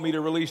you want me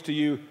to release to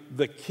you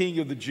the King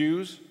of the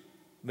Jews?"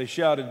 They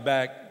shouted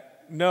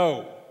back,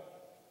 "No,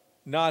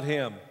 not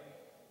him.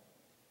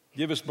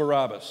 Give us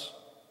Barabbas."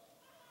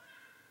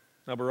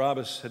 Now,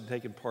 Barabbas had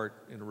taken part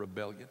in a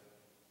rebellion.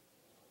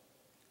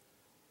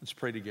 Let's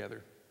pray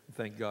together and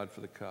thank God for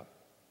the cup.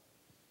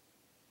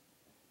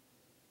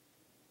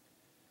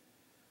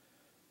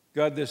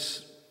 God,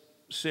 this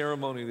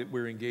ceremony that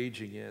we're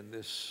engaging in,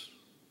 this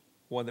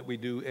one that we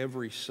do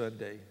every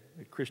Sunday,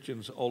 that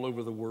Christians all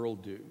over the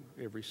world do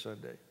every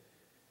Sunday,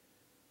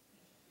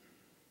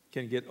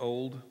 can get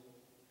old,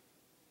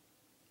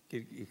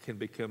 it can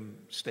become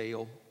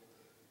stale,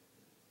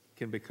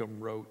 can become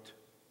rote.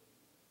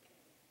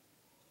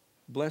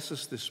 Bless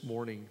us this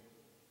morning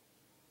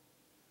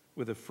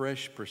with a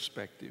fresh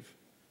perspective,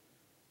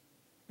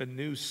 a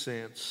new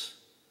sense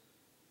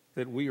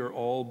that we are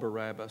all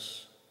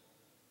Barabbas,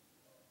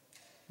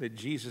 that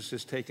Jesus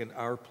has taken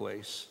our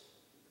place,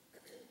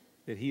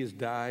 that he has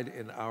died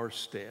in our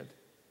stead,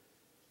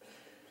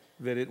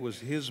 that it was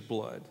his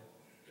blood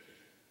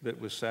that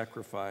was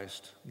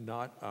sacrificed,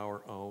 not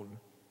our own.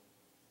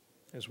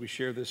 As we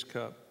share this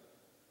cup,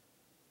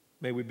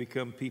 may we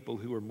become people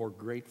who are more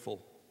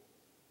grateful,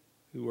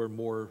 who are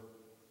more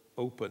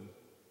open,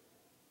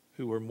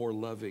 who are more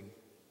loving,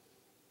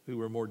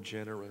 who are more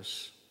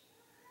generous,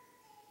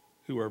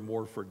 who are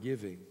more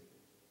forgiving,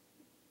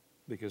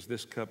 because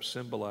this cup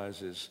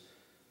symbolizes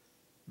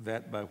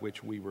that by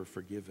which we were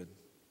forgiven.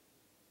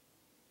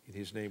 In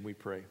his name we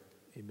pray.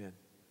 Amen.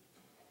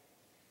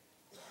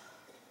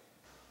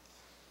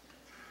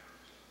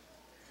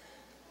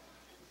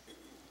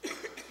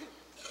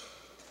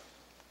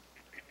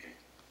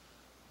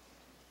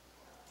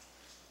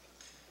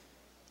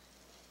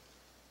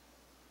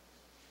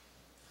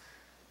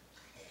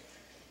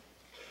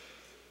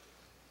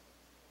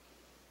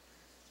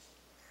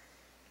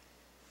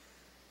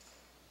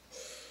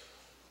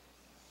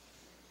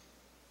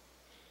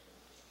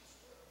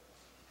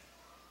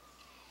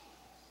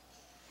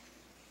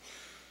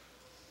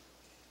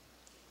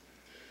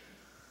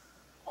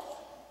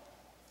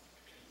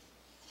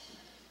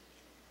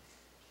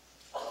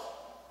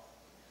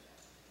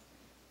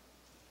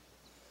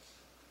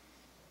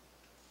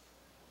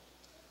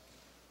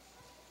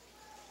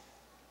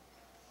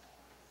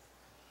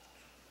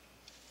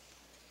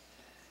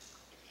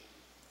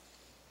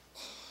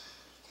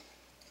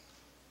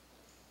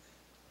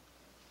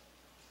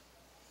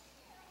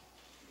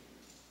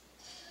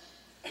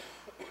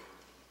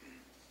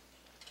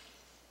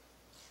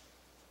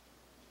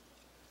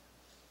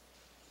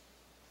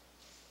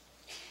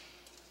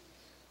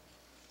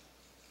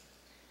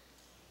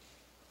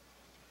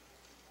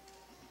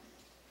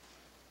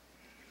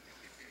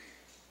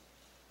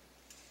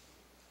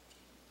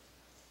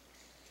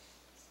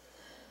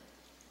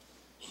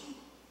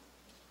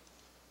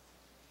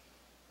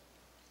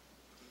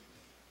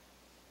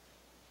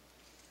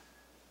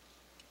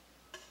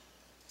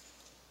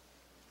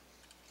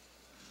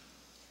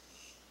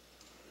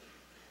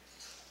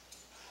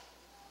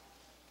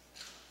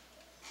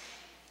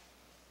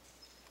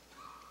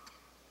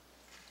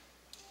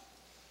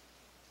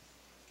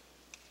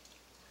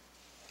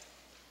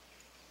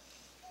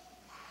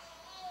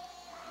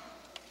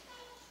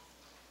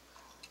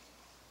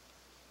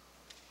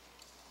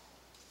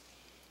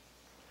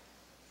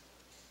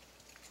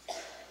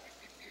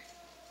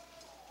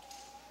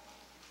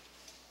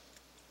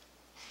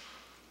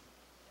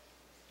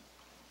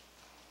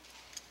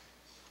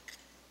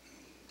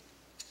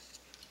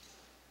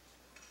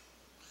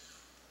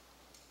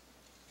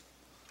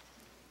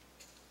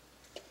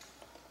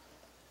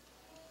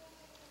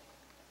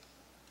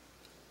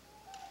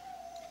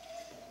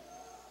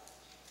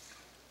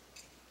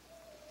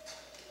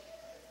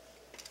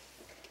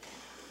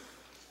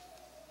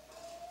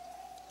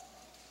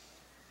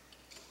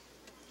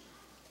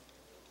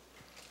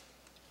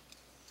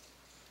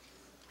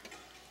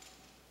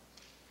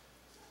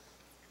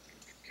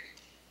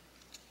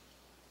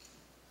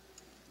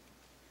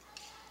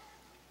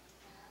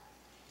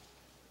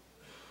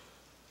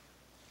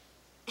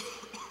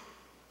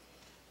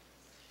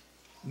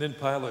 And then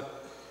Pilate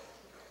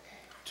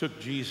took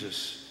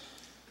Jesus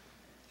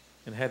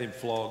and had him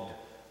flogged.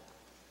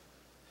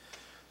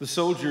 The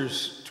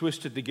soldiers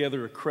twisted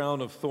together a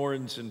crown of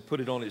thorns and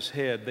put it on his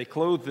head. They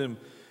clothed him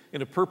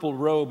in a purple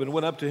robe and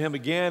went up to him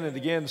again and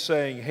again,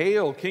 saying,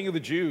 "Hail, King of the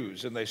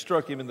Jews!" And they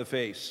struck him in the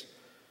face.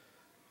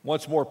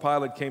 Once more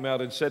Pilate came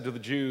out and said to the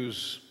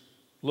Jews,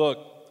 "Look,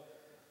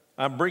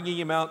 I'm bringing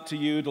him out to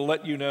you to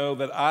let you know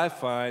that I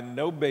find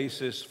no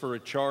basis for a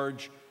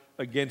charge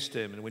against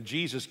him." And when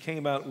Jesus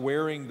came out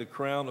wearing the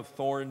crown of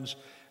thorns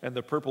and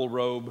the purple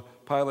robe,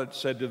 Pilate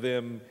said to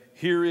them,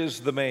 "Here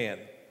is the man."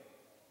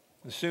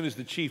 As soon as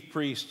the chief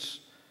priests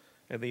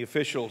and the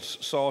officials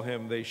saw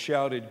him, they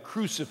shouted,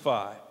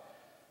 "Crucify!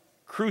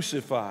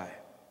 Crucify!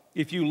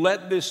 If you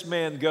let this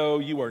man go,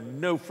 you are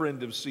no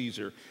friend of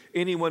Caesar.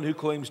 Anyone who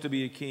claims to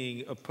be a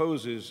king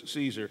opposes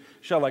Caesar."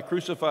 "Shall I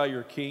crucify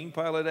your king?"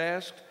 Pilate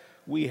asked.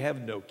 "We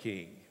have no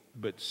king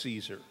but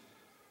Caesar,"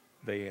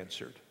 they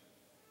answered.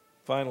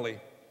 Finally,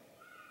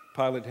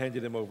 Pilate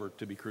handed him over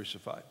to be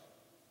crucified.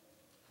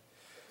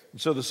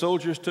 And so the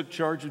soldiers took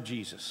charge of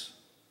Jesus.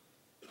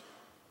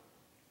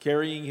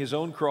 Carrying his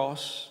own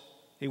cross,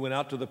 he went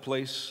out to the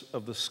place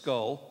of the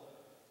skull,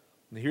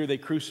 and here they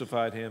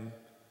crucified him,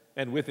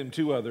 and with him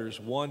 2 others,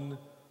 one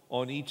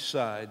on each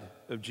side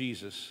of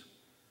Jesus.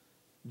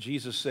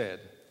 Jesus said,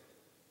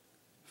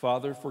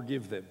 "Father,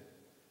 forgive them,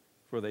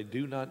 for they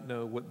do not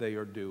know what they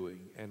are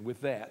doing." And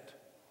with that,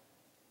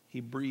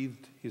 he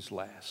breathed his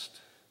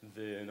last.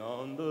 Then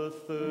on the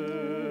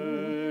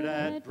third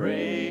at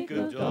break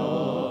of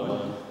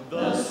dawn,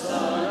 the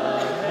Son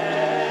of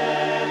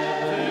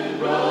Heaven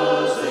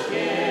rose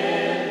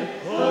again.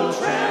 Oh,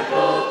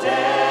 trampled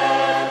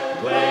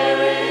death,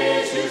 where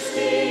is your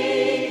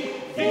sting?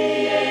 The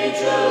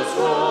angels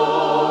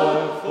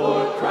roar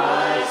for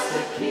Christ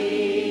the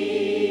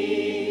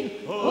King.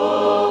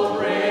 Oh,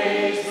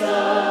 praise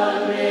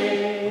the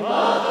name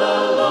of the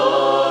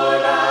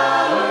Lord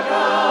our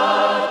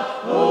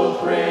God. Oh,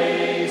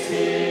 praise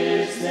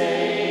his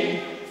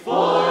name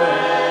forevermore.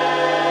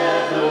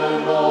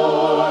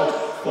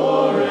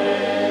 For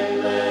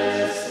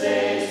endless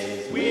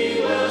days we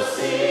will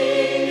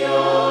sing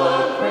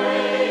your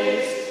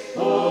praise,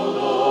 O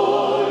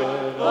Lord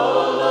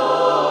our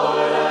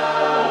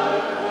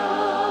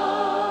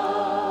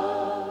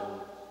God.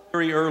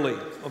 Very early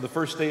on the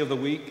first day of the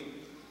week,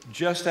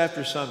 just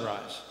after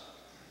sunrise,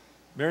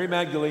 Mary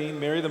Magdalene,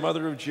 Mary the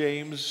mother of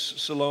James,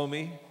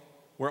 Salome,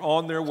 were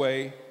on their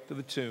way to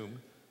the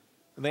tomb.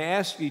 And they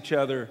asked each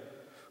other,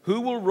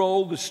 "Who will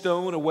roll the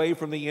stone away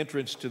from the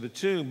entrance to the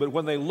tomb?" But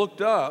when they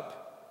looked up,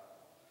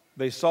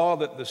 they saw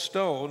that the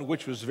stone,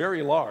 which was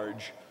very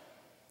large,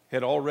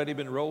 had already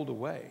been rolled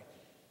away.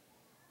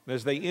 And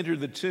as they entered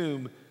the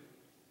tomb,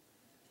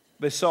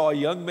 they saw a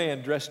young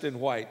man dressed in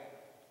white,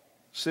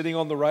 sitting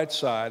on the right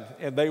side,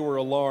 and they were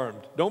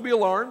alarmed. "Don't be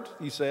alarmed,"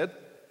 he said.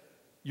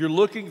 "You're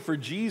looking for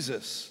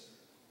Jesus,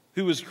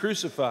 who was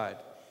crucified.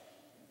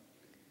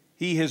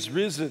 He has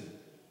risen.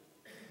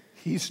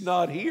 He's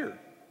not here.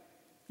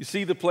 You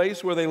see the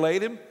place where they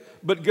laid him?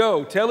 But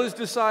go, tell his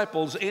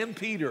disciples and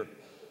Peter,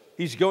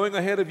 he's going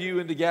ahead of you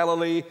into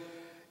Galilee.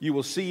 You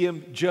will see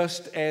him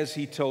just as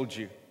he told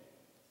you."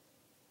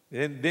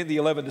 And then the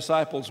 11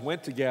 disciples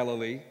went to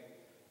Galilee,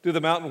 to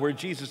the mountain where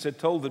Jesus had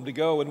told them to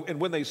go. And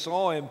when they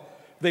saw him,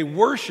 they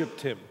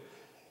worshiped him,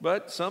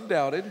 but some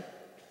doubted.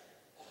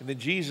 And then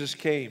Jesus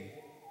came,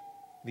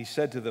 and he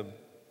said to them,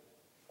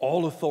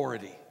 "All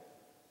authority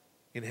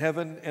in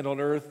heaven and on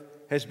earth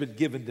has been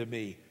given to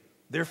me.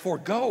 Therefore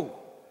go,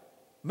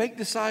 make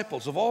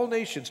disciples of all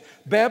nations,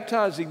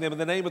 baptizing them in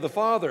the name of the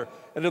Father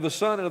and of the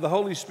Son and of the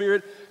Holy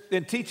Spirit,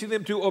 and teaching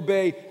them to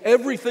obey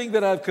everything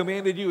that I've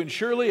commanded you. And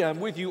surely I'm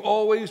with you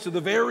always to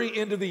the very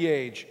end of the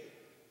age."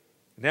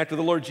 And after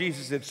the Lord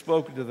Jesus had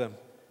spoken to them,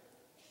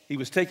 he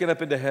was taken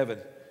up into heaven,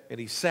 and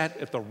he sat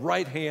at the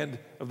right hand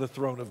of the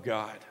throne of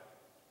God.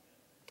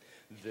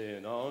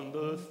 Then on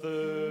the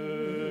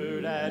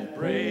third at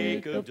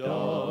break of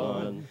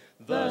dawn,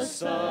 the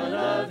Son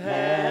of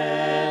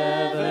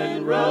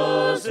Heaven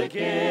rose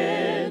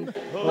again.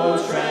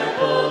 O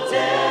trampled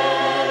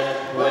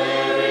death,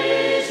 where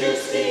is your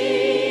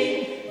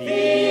sting? The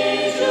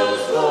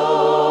angels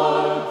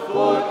roar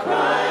for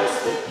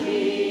Christ the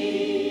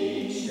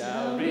King.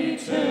 Shall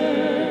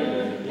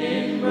return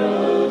in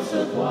robes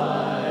of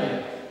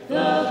white.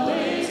 The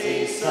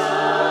blazing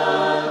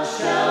sun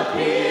shall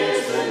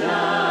pierce the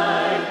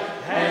night,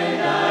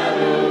 and I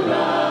will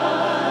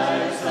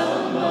rise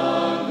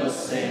among the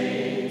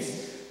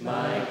saints,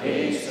 my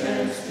gaze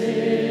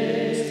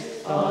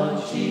transfixed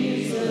on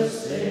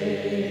Jesus'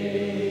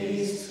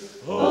 face.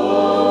 Oh,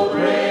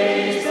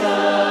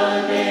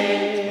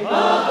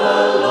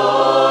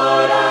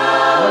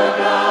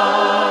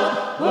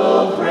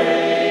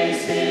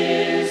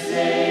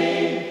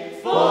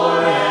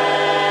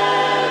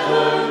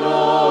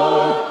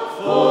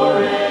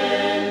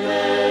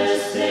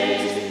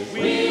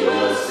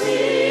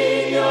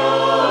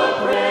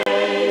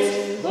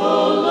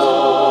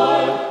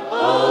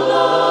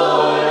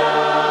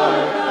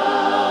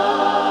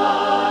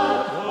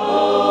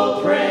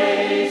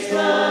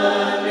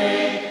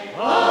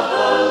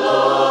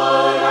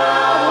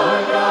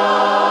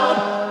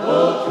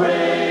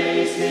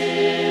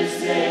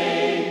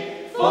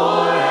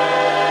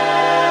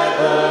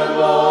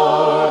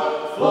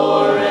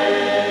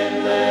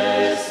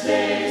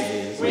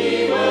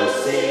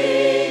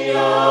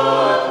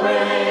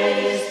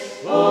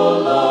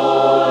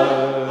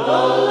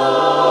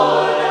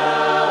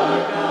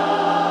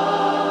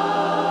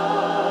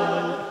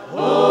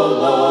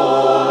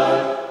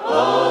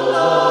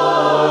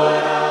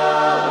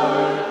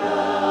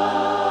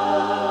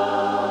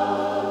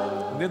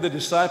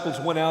 disciples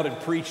went out and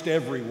preached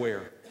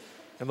everywhere,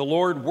 and the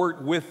Lord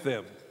worked with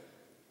them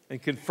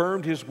and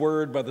confirmed his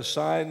word by the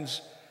signs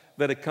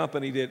that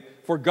accompanied it.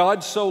 For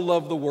God so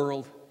loved the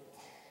world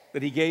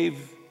that he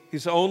gave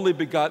his only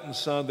begotten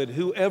Son, that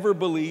whoever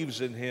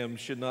believes in him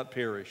should not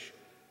perish,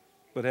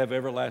 but have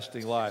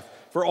everlasting life.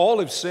 For all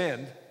have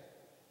sinned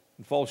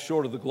and fall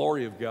short of the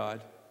glory of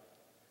God,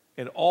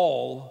 and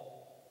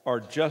all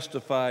are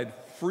justified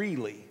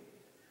freely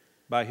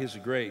by his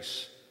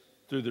grace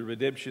through the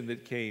redemption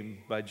that came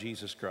by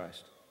Jesus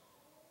Christ.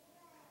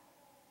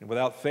 And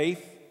without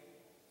faith,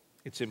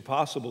 it's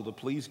impossible to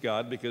please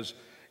God, because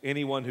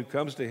anyone who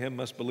comes to him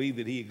must believe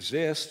that he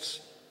exists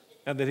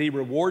and that he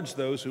rewards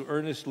those who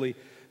earnestly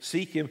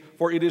seek him.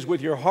 For it is with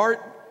your heart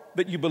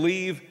that you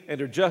believe and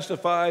are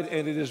justified,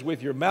 and it is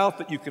with your mouth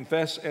that you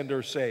confess and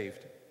are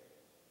saved.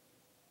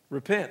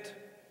 Repent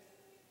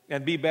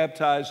and be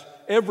baptized,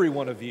 every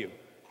one of you,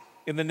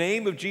 in the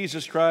name of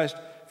Jesus Christ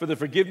for the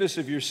forgiveness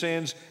of your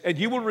sins, and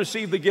you will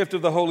receive the gift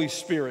of the Holy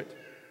Spirit.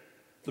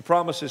 The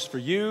promise is for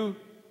you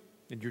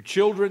and your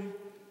children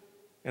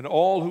and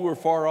all who are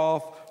far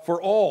off,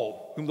 for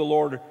all whom the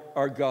Lord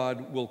our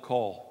God will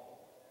call.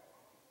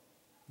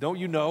 Don't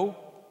you know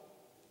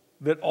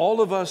that all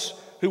of us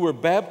who were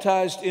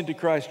baptized into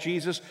Christ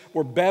Jesus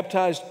were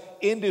baptized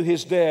into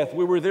his death?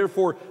 We were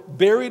therefore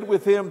buried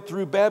with him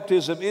through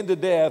baptism into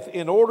death,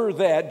 in order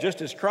that,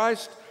 just as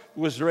Christ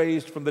was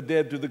raised from the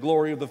dead to the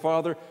glory of the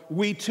Father,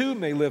 we too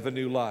may live a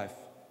new life.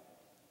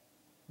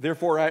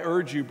 Therefore, I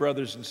urge you,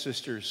 brothers and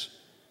sisters,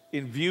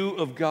 in view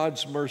of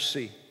God's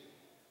mercy,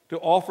 to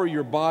offer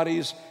your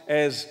bodies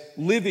as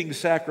living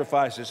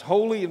sacrifices,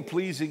 holy and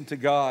pleasing to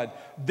God.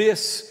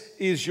 This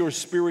is your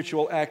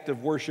spiritual act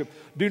of worship.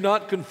 Do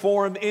not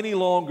conform any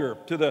longer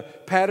to the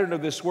pattern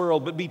of this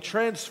world, but be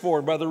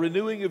transformed by the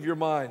renewing of your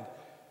mind.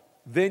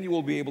 Then you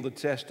will be able to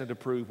test and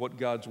approve what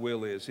God's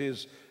will is,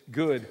 his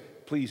good,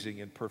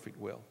 pleasing, and perfect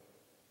will.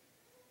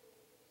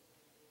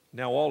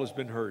 Now all has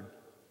been heard.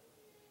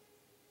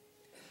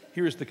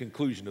 Here is the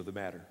conclusion of the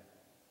matter.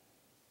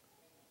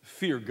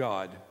 Fear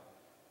God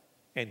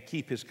and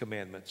keep his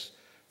commandments,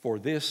 for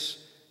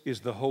this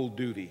is the whole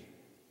duty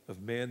of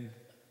men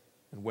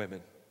and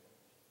women.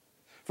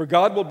 For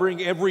God will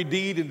bring every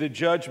deed into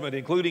judgment,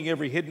 including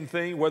every hidden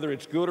thing, whether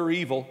it's good or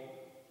evil.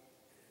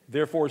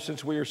 Therefore,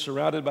 since we are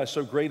surrounded by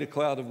so great a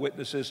cloud of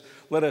witnesses,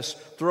 let us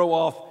throw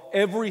off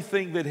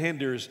everything that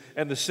hinders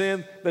and the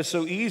sin that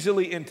so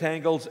easily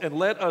entangles, and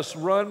let us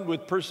run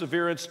with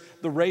perseverance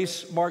the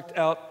race marked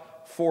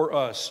out for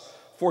us.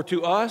 For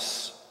to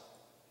us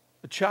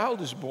a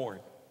child is born,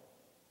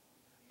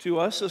 to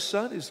us a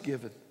son is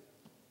given,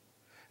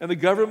 and the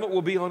government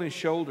will be on his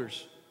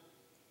shoulders,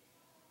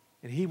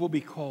 and he will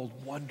be called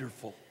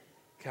Wonderful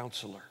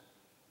Counselor,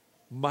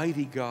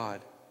 Mighty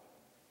God,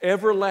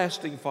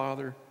 Everlasting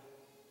Father,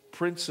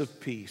 Prince of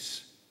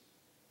Peace.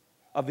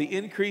 Of the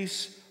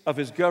increase of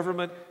his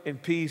government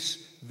and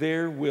peace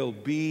there will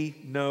be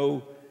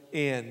no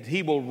end.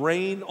 He will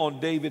reign on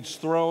David's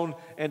throne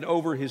and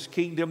over his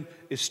kingdom,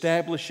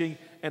 establishing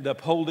and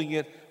upholding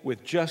it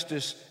with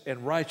justice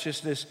and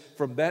righteousness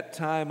from that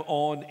time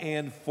on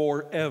and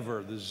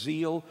forever. The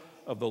zeal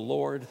of the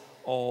Lord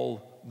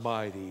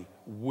Almighty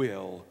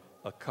will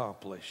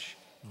accomplish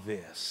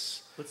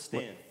this. Let's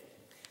stand.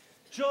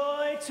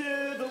 Joy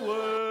to the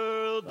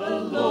world, the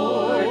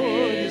Lord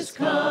is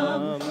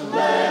come.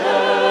 Let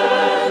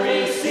earth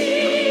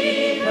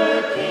receive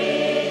her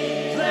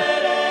King.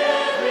 Let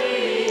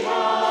every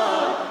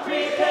heart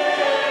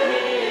prepare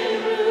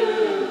in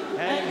room.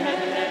 And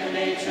heaven and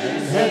nature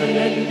and sing. Heaven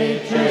and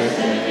nature and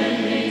heaven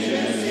and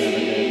nature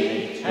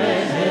sing.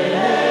 And heaven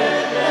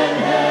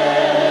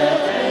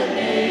and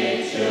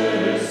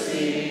nature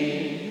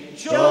sing.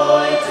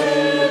 Joy to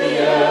the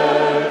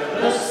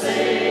earth, the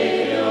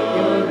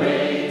Savior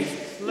reigns.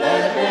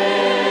 Let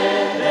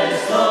men their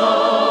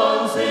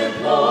songs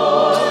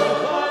employ.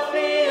 O'er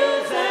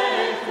fields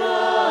and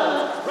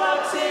floods,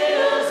 rocks,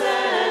 hills,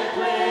 and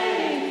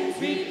plains,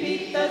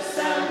 repeat the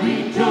sound,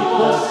 rejoice,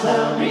 the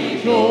sound,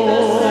 repeat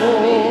the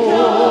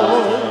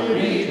sound,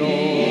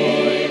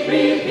 rejoice,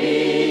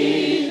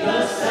 repeat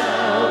the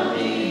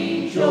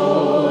sounding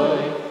joy.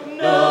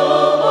 No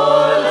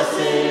more the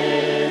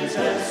sins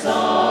and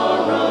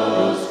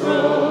sorrows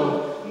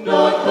grow,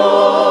 nor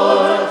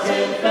thorns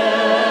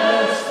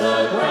infest the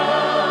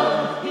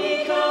ground.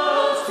 He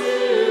comes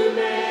to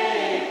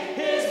make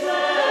his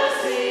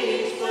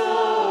blessings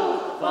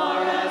flow,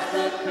 far as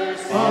the curse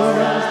is found, far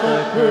as the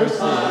curse is found,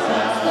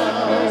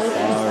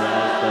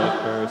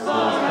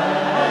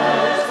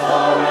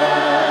 far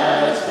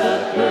as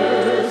the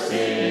curse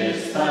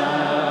is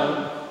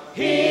found.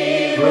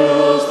 He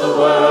rules the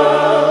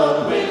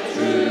world with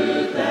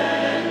truth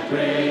and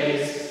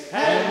grace,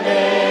 and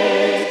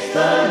makes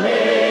the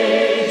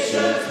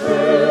nations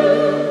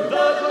prove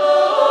the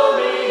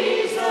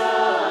glories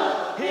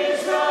of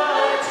his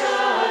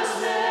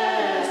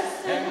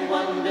righteousness, and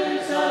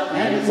wonders of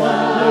his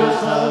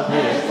love,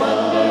 and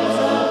wonders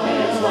of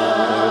his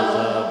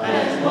love,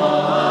 and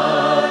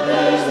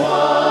wonders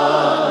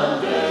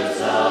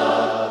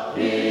of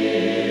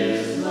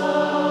his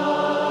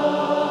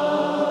love.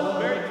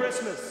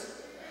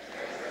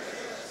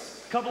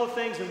 Couple of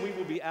things, and we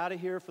will be out of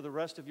here for the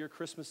rest of your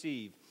Christmas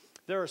Eve.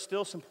 There are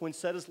still some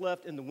poinsettias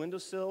left in the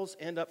windowsills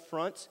and up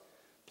front.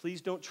 Please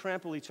don't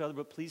trample each other,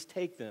 but please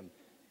take them.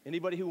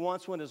 Anybody who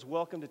wants one is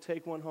welcome to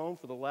take one home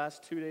for the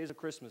last 2 days of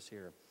Christmas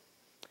here.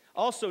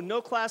 Also,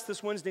 no class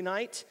this Wednesday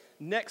night.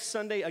 Next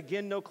Sunday,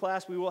 again, no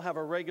class. We will have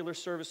a regular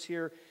service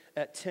here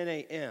at 10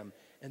 a.m.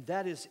 And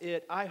that is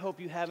it. I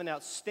hope you have an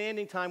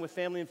outstanding time with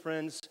family and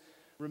friends.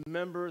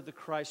 Remember the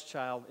Christ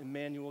child,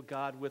 Emmanuel,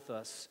 God with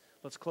us.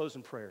 Let's close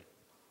in prayer.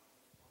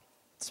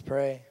 Let's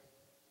pray.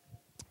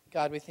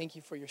 God, we thank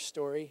you for your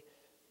story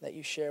that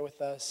you share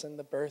with us and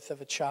the birth of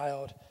a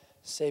child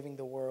saving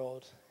the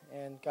world.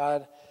 And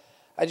God,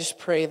 I just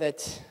pray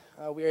that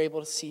we are able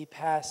to see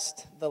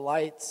past the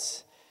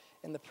lights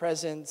and the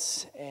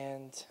presence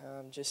and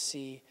just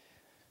see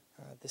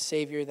the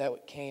Savior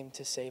that came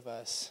to save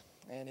us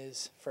and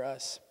is for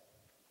us.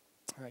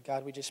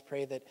 God, we just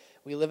pray that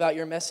we live out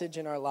your message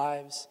in our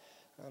lives,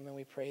 and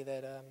we pray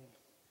that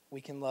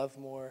we can love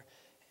more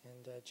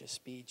and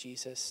just be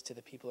Jesus to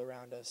the people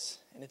around us.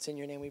 And it's in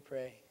your name we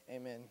pray.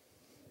 Amen.